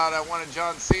me about I wanted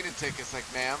John Cena tickets." Like,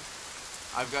 ma'am,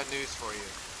 I've got news for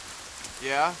you.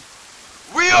 Yeah?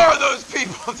 We are those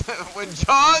people that when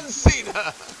John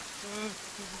Cena.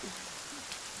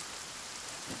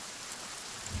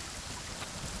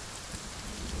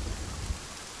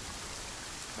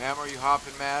 Ma'am, are you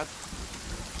hopping mad?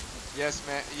 Yes,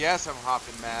 man. Yes, I'm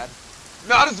hopping mad.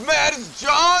 Not as mad as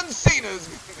John Cena's.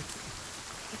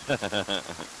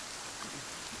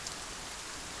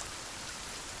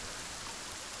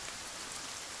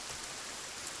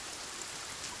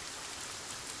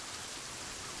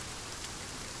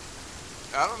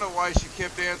 I don't know why she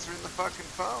kept answering the fucking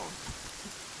phone.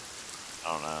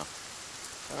 I don't know.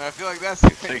 I mean, I feel like that's the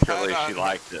thing. Secretly, she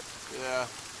liked it. Yeah.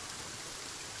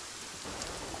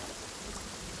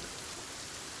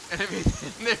 And I mean,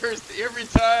 there's every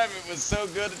time it was so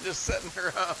good at just setting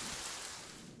her up.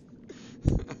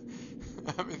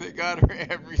 I mean, they got her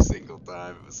every single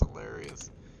time. It was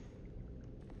hilarious.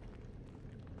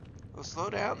 Well, slow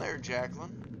down there,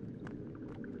 Jacqueline.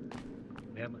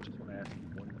 Ma'am, I just want to ask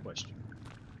you one question.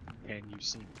 Can you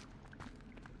see me?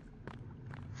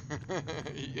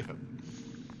 Yeah.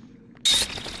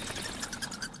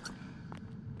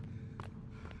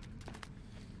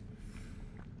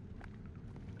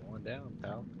 Going down,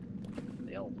 pal.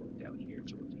 The elbow down here,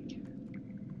 Georgie.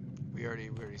 We already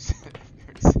said it. We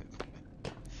already said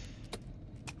that.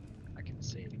 I can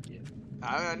say it again.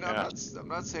 I'm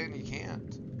not saying you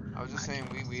can't. I was just saying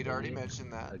we'd already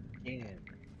mentioned that. Again.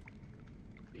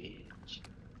 Bitch.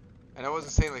 And I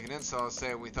wasn't saying like an insult, I was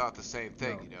saying we thought the same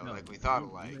thing, No, you know, no, like we thought you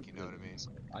alike, meant you know what I mean?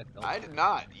 insult. I felt I it. did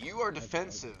not. You are I felt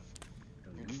defensive. it.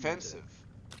 No, You're you meant defensive. it.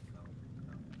 No,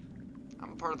 no.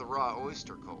 I'm a part of the raw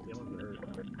oyster cult. Feeling hurt.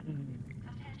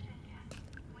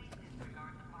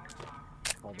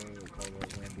 Call the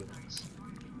ambulance.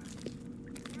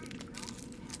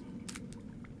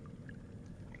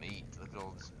 Meat. Look at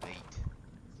all this meat.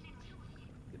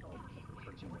 Get all the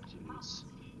opportunities.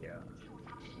 Yeah.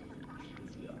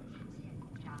 Yeah.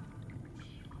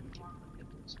 Get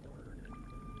this word.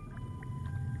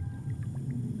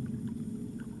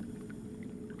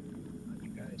 You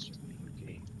guys just be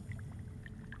okay.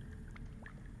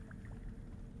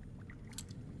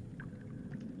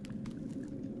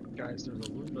 Guys, there's a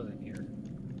Roomba in here.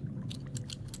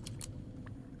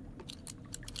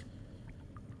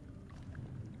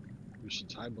 We should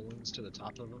tie balloons to the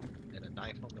top of them and a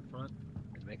knife on the front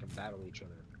and make them battle each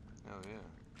other. Oh yeah.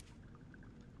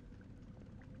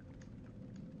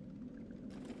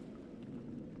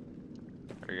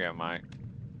 There you go, Mike.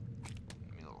 Give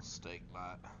me a little steak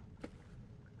bite.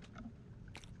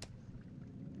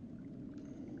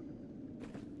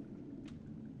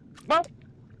 Boop.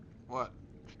 What?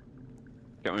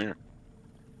 Come here.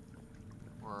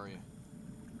 Where are you?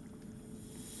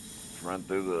 Run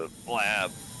through the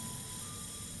lab.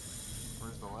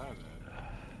 Where's the lab at?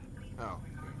 Oh.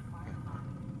 Okay.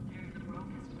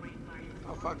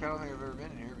 Oh fuck! I don't think I've ever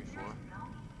been in here before.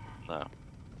 No.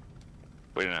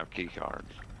 We didn't have key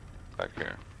cards back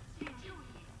here.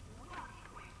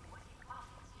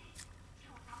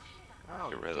 Oh,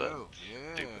 Get rid of that dope.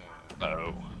 Yeah.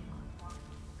 bow.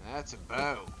 That's a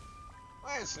bow.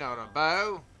 Well, it's not a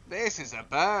bow. This is a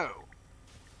bow.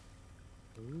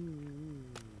 Ooh.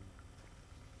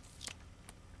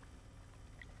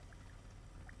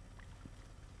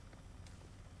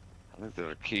 I think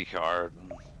there's a key card.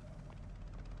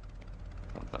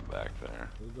 Something back there.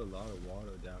 There's a lot of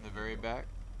water down In the very back.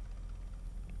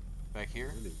 Back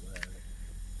here. Really wet.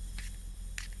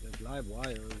 There's live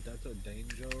wires. That's a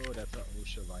danger. That's an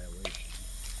OSHA violation.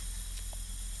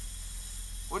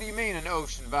 What do you mean an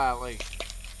ocean violation?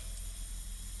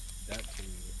 That too.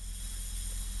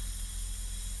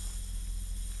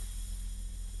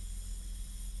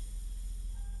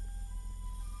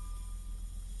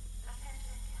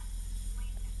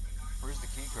 Where's the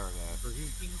key card at?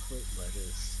 Freaking foot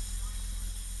lettuce.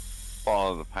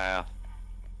 Follow the path.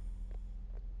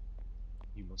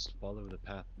 You must follow the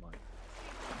path, Mike.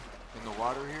 In the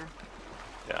water here?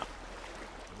 Yeah.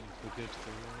 Don't forget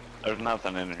the There's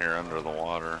nothing in here under the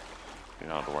water. You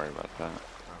don't have to worry about that.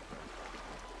 Okay.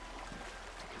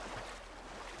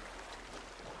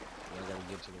 I gotta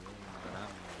get to the room that I'm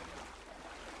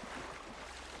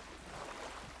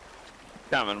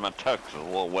Damn, and my tux is a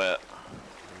little wet.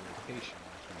 The location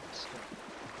is where it's stuck.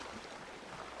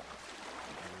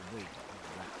 Wait.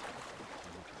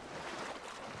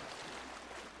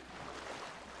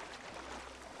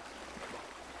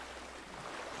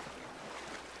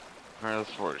 This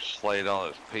is where he slayed all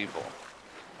his people.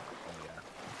 Oh yeah.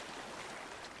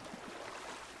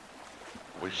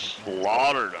 We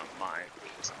slaughtered them, Mike.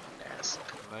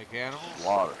 Like animals?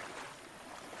 Slaughtered.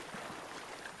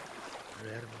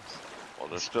 They're animals. Well,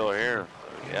 they're still here.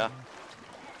 So yeah.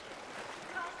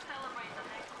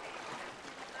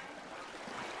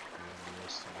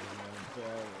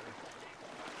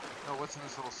 Oh, what's in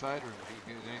this little side room?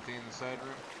 Is anything in the side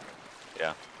room?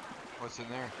 Yeah. What's in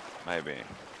there? Maybe.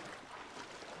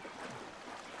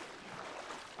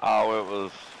 Oh, it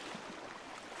was.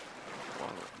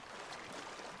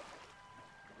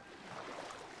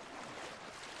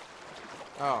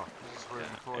 Oh, this is where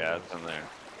the cord Yeah, is. it's in there.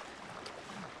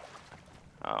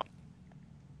 Oh.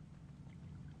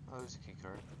 Oh, there's a key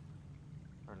card.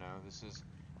 Or no, this is...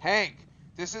 Hank!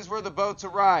 This is where the boats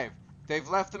arrive. They've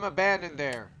left them abandoned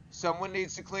there. Someone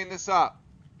needs to clean this up.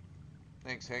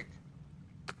 Thanks, Hank.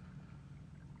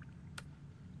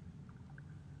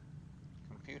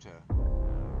 Computer.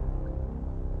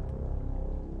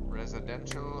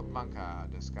 Residential bunker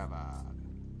discovered.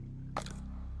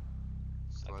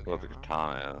 That's what the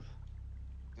katana is.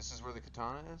 This is where the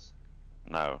katana is?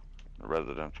 No, the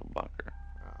residential bunker.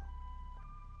 Oh.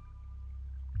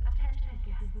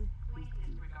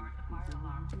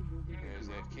 There's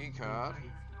that key card.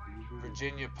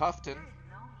 Virginia Puffton.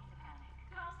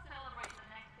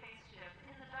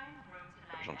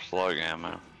 There's some slug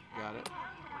ammo. Got it.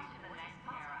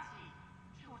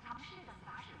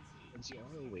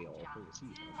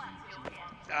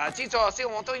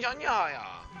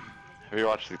 Have you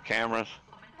watched the cameras?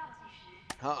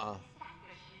 Uh-uh.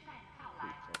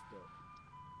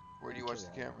 Where do you watch the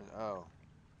cameras? Oh.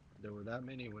 There were that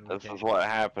many when we This came. is what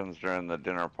happens during the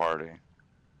dinner party.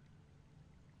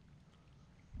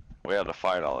 We had to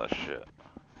fight all this shit.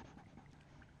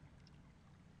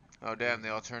 Oh, damn, they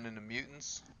all turned into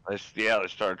mutants? They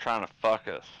started trying to fuck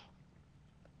us.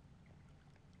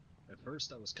 At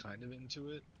first I was kind of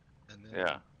into it, and then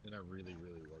Yeah. then I really,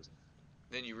 really wasn't.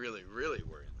 Then you really, really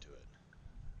were into it.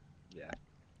 Yeah.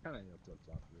 Kind of flip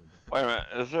flop a little bit. Wait a minute,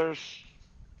 is there...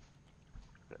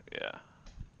 Yeah.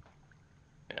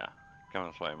 Yeah.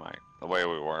 Come this way, Mike. The way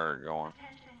we were going.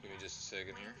 Give me just a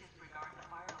second here.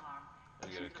 Let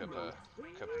me get a cup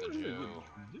of the Joe.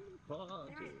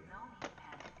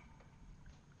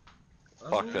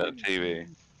 Fuck that TV.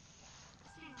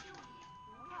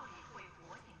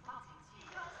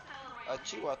 As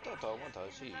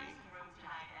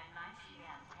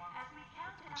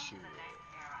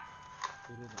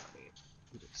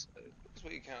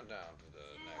we count down to the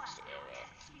next era.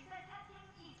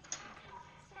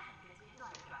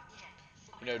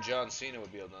 You know, John Cena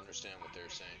would be able to understand what they're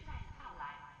saying.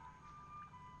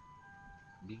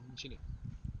 Being chilling.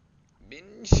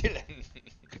 Been chillin'.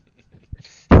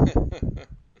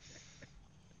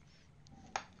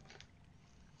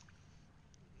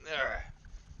 Alright.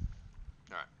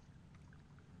 Alright.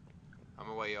 I'm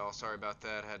away, y'all. Sorry about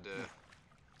that. Had to.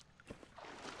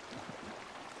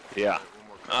 Yeah. One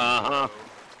more Uh-huh. combo.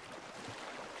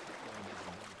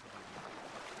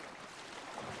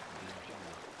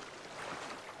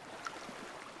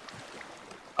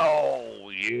 Oh,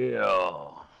 yeah.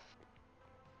 Gonna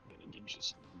get you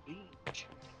some beach.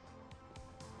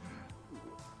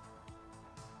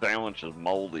 Sandwich is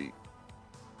moldy.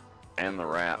 And the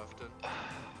wrap.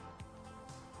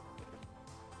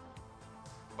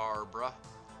 Barbara.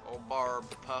 Old Barb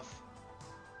Puff.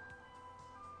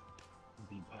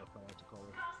 Beat puff, I like to call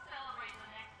it.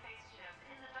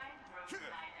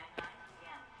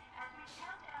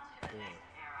 Or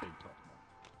big puff.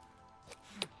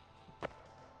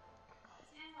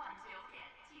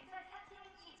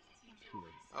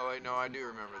 Oh wait, no, I do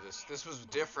remember this. This was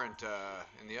different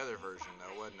in the other version,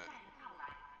 though, wasn't it?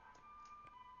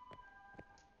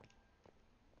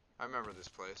 I remember this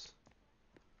place.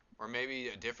 Or maybe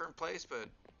a different place, but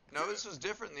no, this was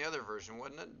different in the other version,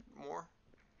 wasn't it? More?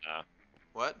 No.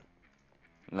 What?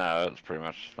 No, it's pretty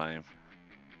much the same.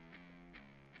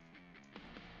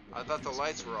 I thought the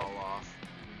lights were all off.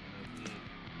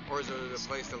 Or is it a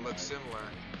place that looks similar?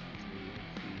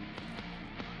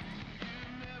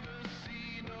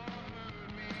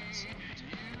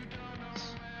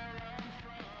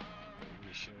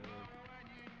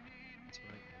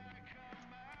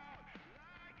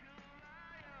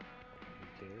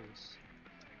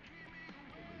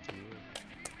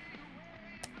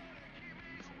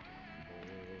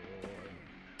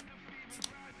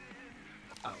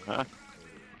 Huh?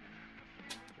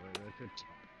 We're at the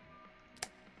top.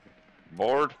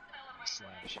 Bored?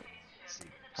 Slash.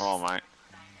 Hold on, mate.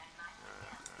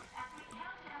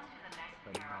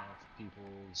 Cutting off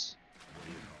people's. What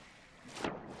do you call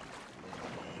it?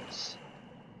 Yes.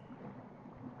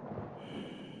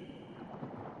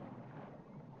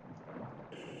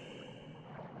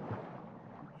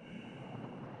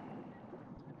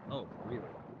 Oh, really?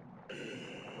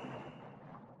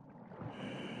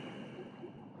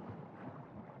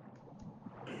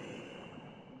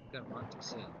 Got a lot to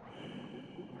say.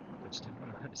 But you don't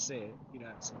know how to say it. You're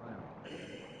not so loud.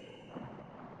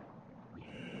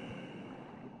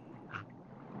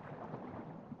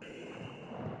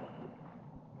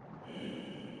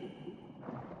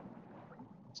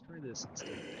 Let's try this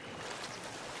instead.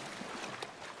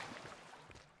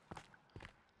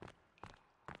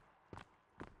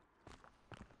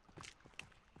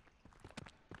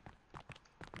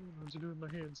 Oh, how's it doing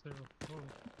with my hands now? Oh.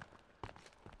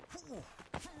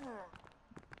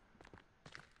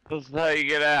 This is how you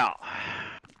get out.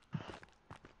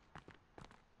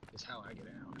 That's how I get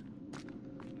out.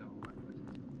 No,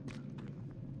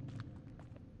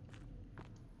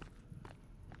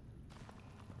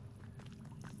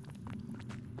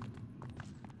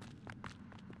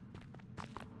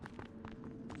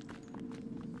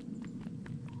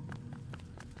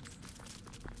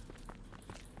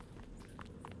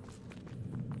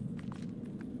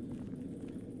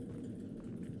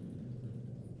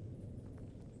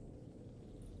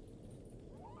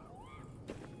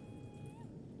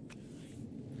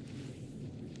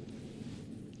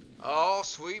 Oh,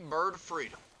 sweet bird of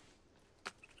freedom.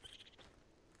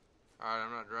 Alright,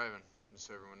 I'm not driving, just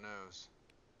so everyone knows.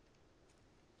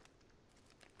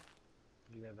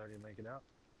 you guys already make it out?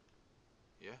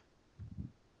 Yeah.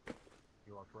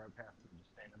 You walked right past it,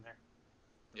 just standing there.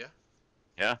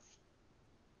 Yeah?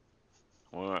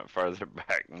 We went further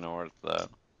back north, though.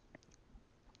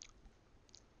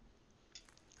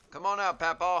 Come on out,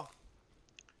 Papaw.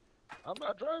 I'm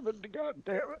not driving, God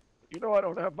damn it. You know I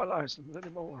don't have my license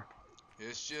anymore.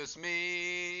 It's just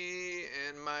me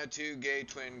and my two gay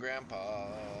twin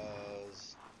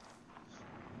grandpas.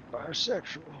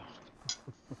 Bisexual.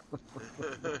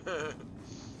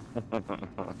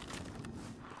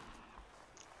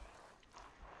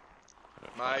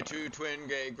 My two twin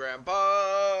gay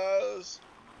grandpas.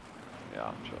 Yeah,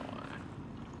 I'm sure.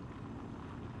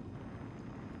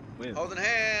 Win. Holding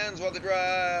hands while they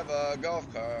drive a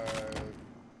golf cart.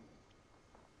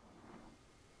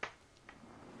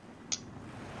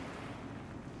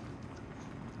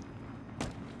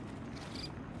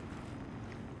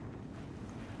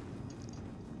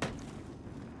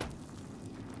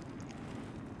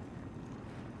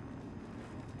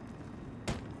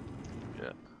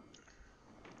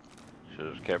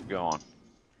 Should have kept going.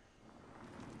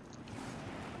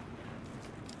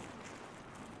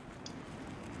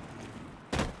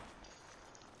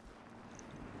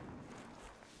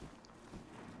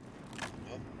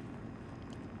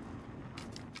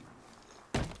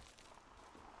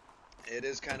 It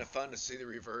is kind of fun to see the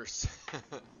reverse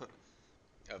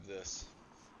of this.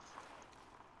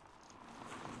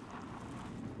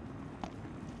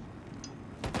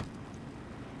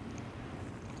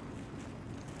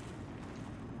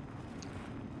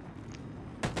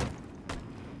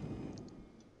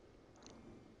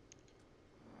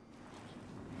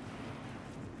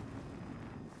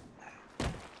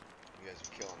 You guys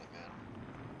are killing it, man.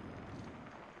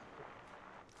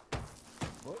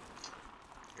 What?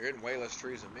 You're hitting way less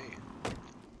trees than me.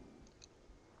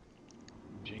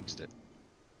 Jinxed it.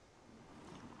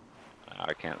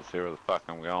 I can't see where the fuck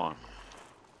I'm going.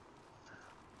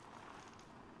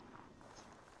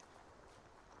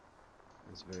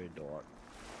 It's very dark.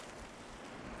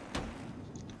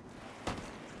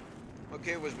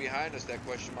 Okay, was behind us, that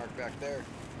question mark back there?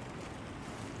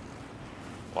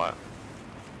 What?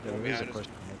 There is behind a us.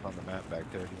 question mark on the map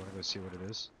back there. Do you want to go see what it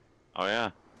is? Oh yeah.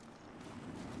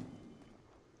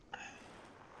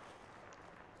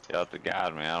 You have to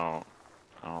guide me. I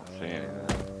don't see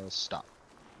anything. Stop.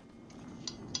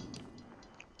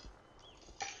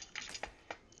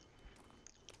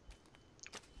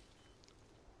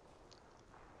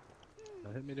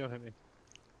 Don't hit me, don't hit me.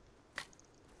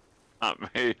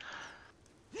 Not me.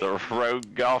 The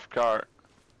rogue golf cart.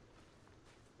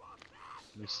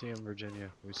 We see him, Virginia.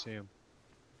 We see him.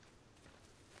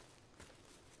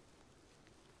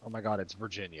 Oh my god, it's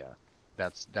Virginia.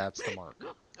 That's the mark.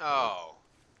 Oh.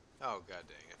 Oh, god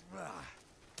dang it.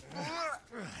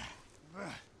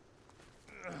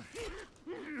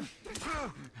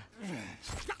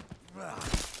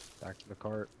 Back to the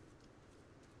cart.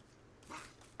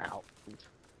 Ow.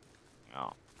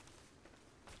 Oh.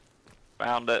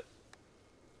 Found it.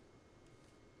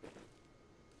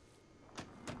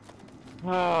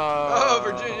 Oh,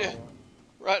 Virginia!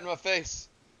 Right in my face.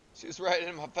 She was right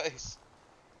in my face.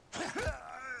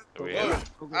 Do we hit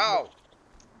it? Ow!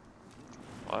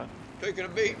 What? Taking a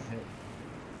beat.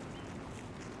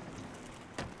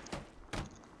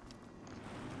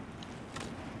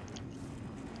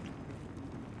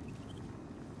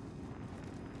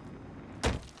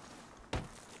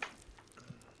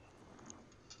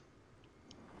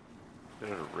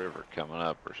 There's a river coming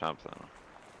up or something.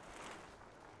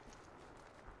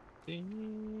 Maybe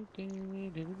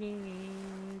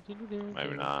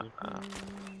not.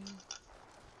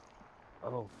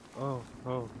 Oh, oh,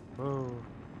 oh, oh.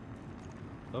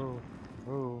 Oh,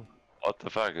 oh. What the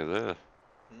fuck is this?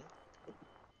 Hmm?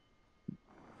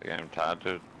 The game tied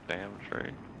to a damn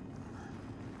tree.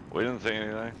 We didn't see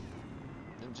anything.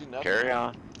 Didn't you know? Carry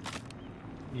on.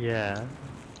 Yeah.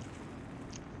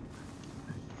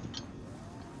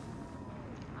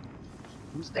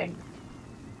 Who's there?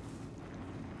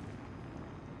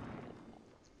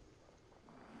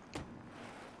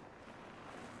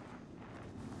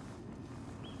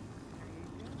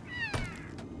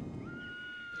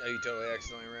 Oh, you totally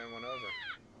accidentally ran one over.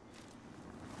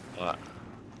 What?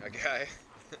 A guy.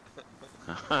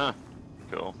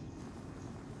 Cool.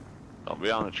 Don't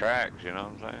be on the tracks, you know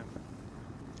what I'm saying?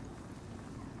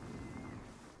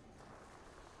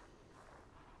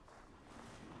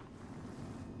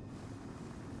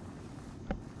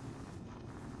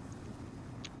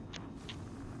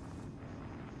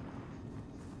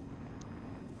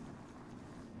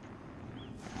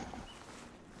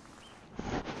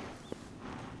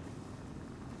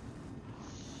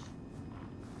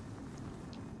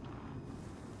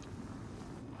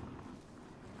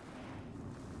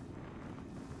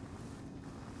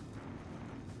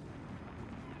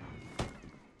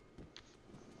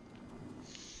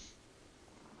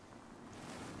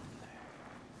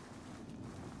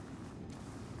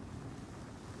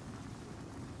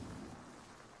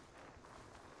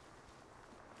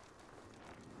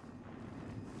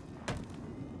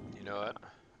 You know what?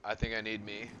 I think I need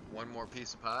me one more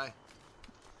piece of pie.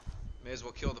 May as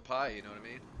well kill the pie, you know what I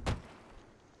mean?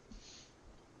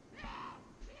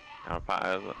 How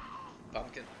pie is it?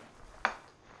 Pumpkin.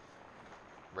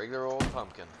 Regular old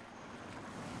pumpkin.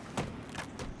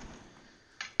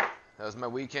 That was my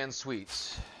weekend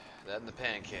sweets. That and the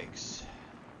pancakes.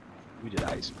 We did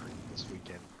ice cream this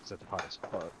weekend. It's at the hot as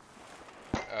fuck.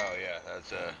 Oh yeah,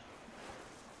 that's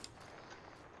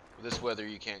this weather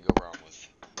you can't go wrong with.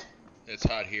 It's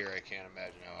hot here, I can't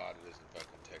imagine how hot it is in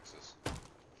fucking Texas.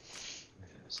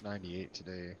 It's 98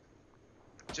 today.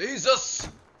 Jesus!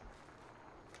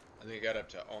 I think it got up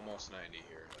to almost 90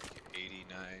 here, like 89,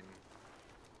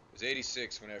 was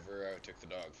 86 whenever I took the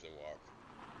dog for the walk.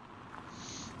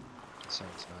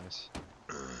 Sounds nice.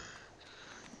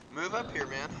 Move up here,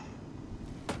 man.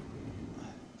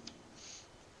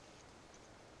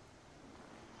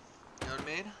 You know what I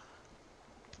mean?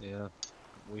 Yeah.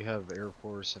 We have Air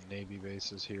Force and Navy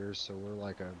bases here, so we're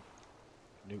like a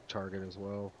nuke target as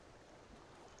well.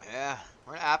 Yeah,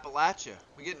 we're in Appalachia.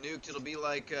 We get nuked, it'll be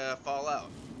like Fallout.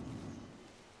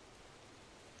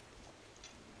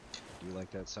 Do you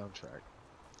like that soundtrack?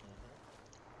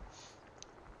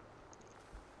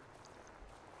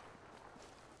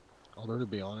 Although to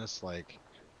be honest, like,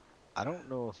 I don't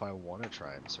know if I want to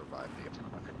try and survive the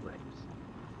apocalypse.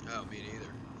 Oh, me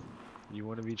neither. You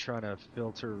want to be trying to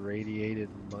filter radiated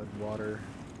mud water?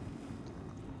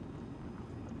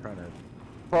 Trying to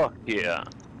Fuck yeah.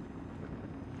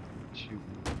 shoot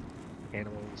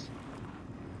animals?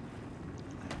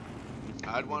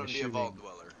 I'd want to be a shooting- vault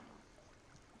dweller.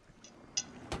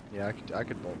 Yeah, I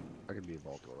could be a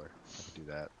vault dweller. I could do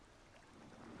that.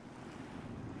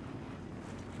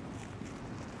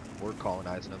 Or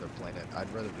colonize another planet. I'd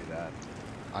rather do that.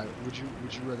 Would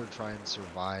you rather try and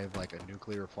survive like a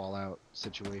nuclear fallout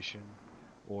situation,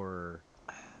 or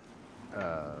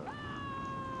try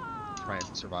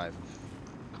and survive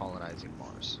colonizing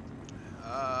Mars?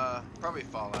 Probably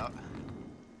Fallout.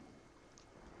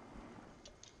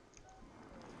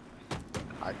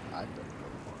 I'd rather go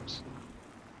to Mars.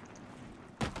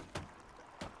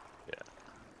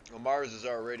 Well, Mars is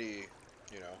already,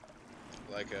 you know,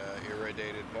 like a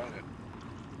irradiated planet.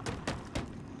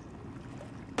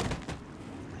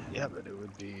 Yeah, but it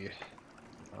would be,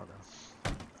 I don't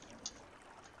know.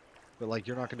 But like,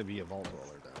 you're not going to be a vault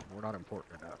dweller though. We're not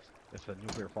important enough. If a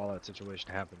nuclear fallout situation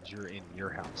happens, you're in your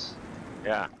house.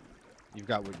 Yeah. You've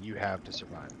got what you have to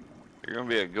survive. You're gonna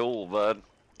be a ghoul, bud.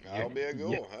 I'll be a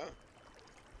ghoul, Yeah. huh?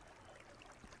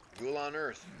 Ghoul on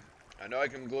Earth. I know I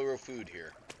can grow food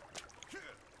here.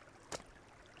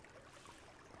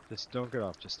 Just don't get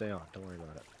off. Just stay on. Don't worry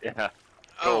about it. Yeah.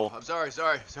 Oh, Cool. I'm sorry.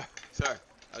 I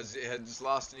had just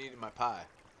lost and eaten my pie.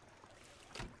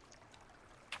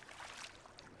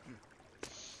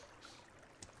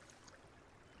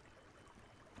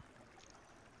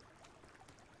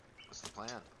 What's the plan?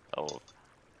 Oh,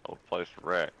 place to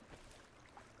wreck.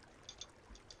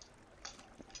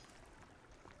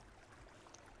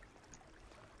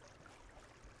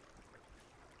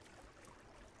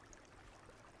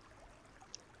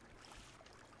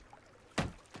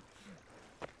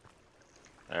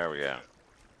 There we go.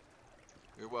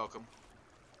 You're welcome.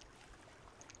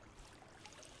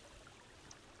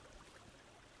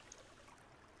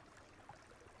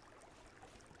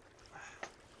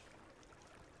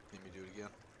 Need me to do it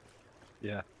again?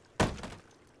 Yeah.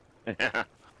 Yeah.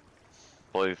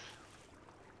 Please.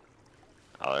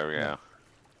 Oh, there we go.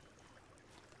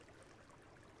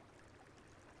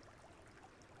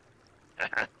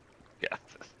 Got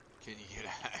this. Can you get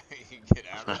out? You can get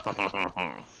out of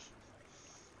it?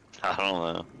 I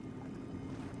don't know.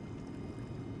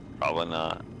 Probably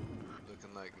not.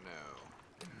 Looking like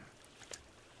no.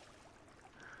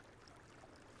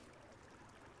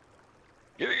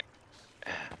 Get it.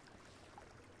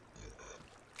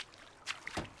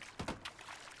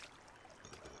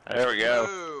 There we go.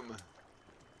 Boom.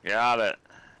 Got it.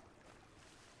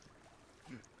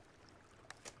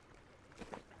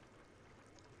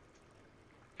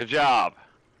 Good job.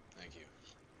 Thank you.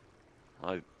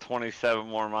 Like 27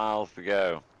 more miles to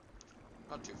go.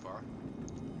 Not too far.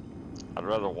 I'd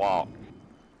rather walk.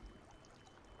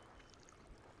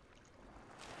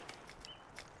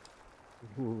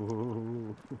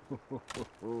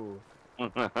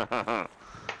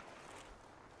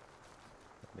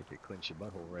 Make it clench your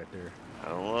butthole right there.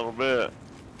 A little bit.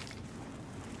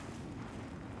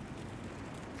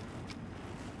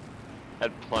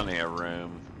 Had plenty of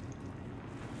room.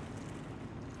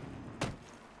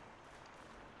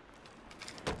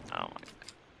 Oh my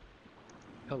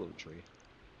Hello, tree.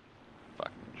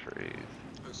 fucking trees.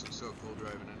 This looks so cool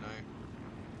driving at night.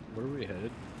 Where are we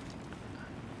headed?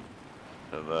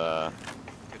 To the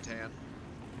Catan.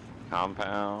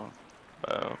 compound.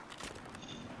 So.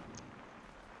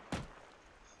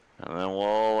 And then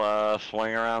we'll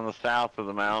swing around the south of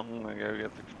the mountain and go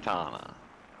get the katana.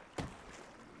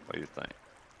 What do you think?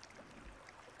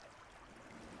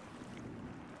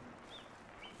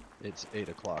 It's 8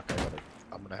 o'clock.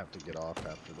 I'm gonna have to get off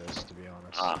after this, to be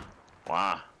honest. Ah,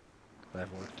 wow. I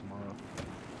have work tomorrow.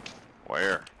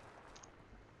 Where?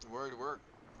 Word to work.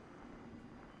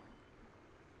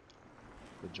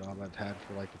 The job I've had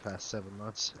for like the past 7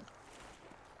 months.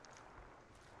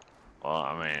 Well,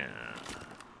 I mean,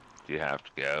 do you have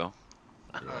to go?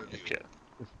 Oh, Just dude. kidding.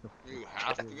 You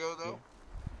have to go though?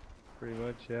 Pretty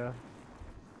much, yeah.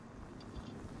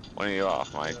 When are you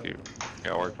off, Mike? You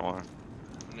got work tomorrow?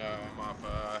 No, I'm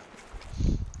off,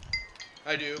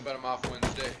 I do, but I'm off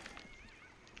Wednesday.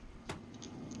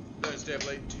 Thursday of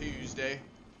late Tuesday.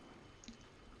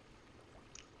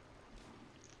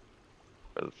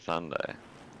 Or the Sunday?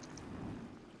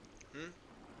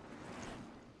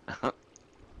 Hmm?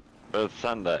 Or the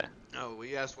Sunday? Oh, well,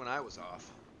 you asked when I was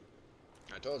off.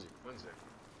 I told you, Wednesday.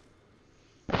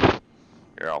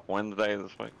 You're off Wednesday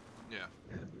this week? Yeah.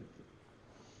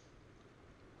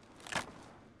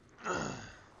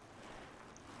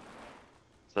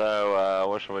 So,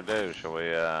 what should we do? Should we,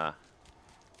 Get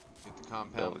the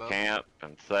compound build a bow. camp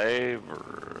and save,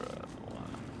 or, what?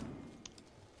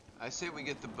 I say we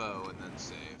get the bow and then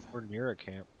save. We're near a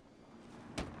camp.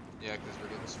 Yeah, because we're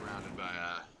getting surrounded by,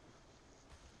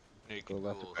 Go naked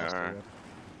left ghouls. across the Alright. road.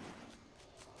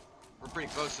 We're pretty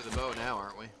close to the bow now,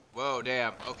 aren't we? Whoa,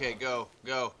 damn. Okay, go,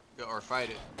 or fight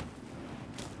it.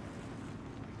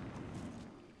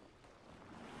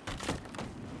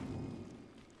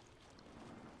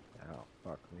 Oh,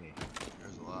 fuck me.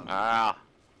 There's a lot of Ah!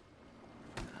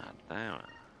 God damn it.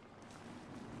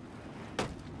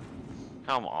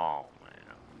 Come on,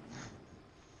 man.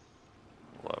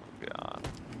 Love of God.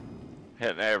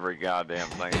 Hitting every goddamn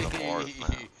thing in the forest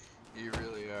now. You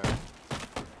really are.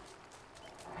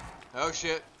 Oh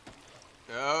shit.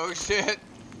 Oh shit.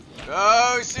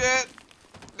 Oh shit.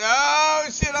 No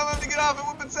shit, I'm gonna have to get off and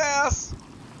whoop its ass.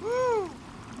 Woo.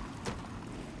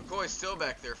 McCoy's still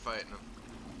back there fighting him.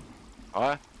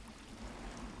 What?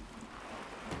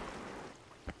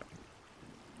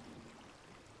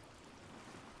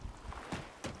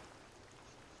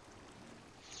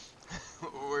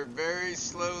 We're very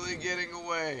slowly getting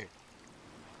away.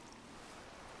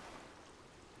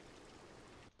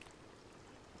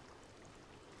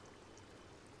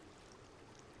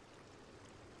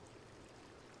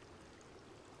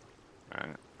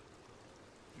 Alright.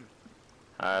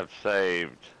 I've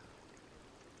saved.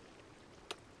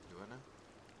 Do I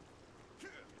know?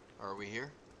 Are we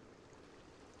here?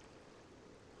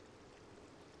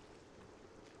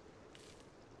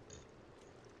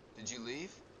 Did you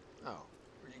leave? Oh,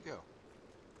 where'd you go?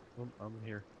 I'm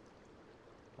here.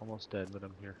 Almost dead, but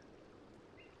I'm here.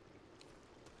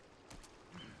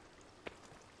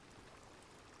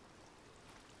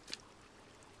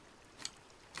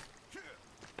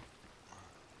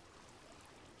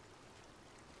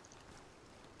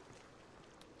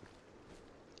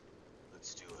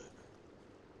 Let's do it.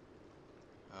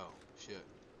 Oh, shit.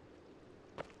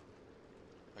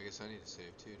 I guess I need to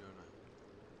save too, don't I?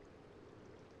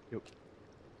 Yep.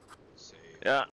 Save. Yeah,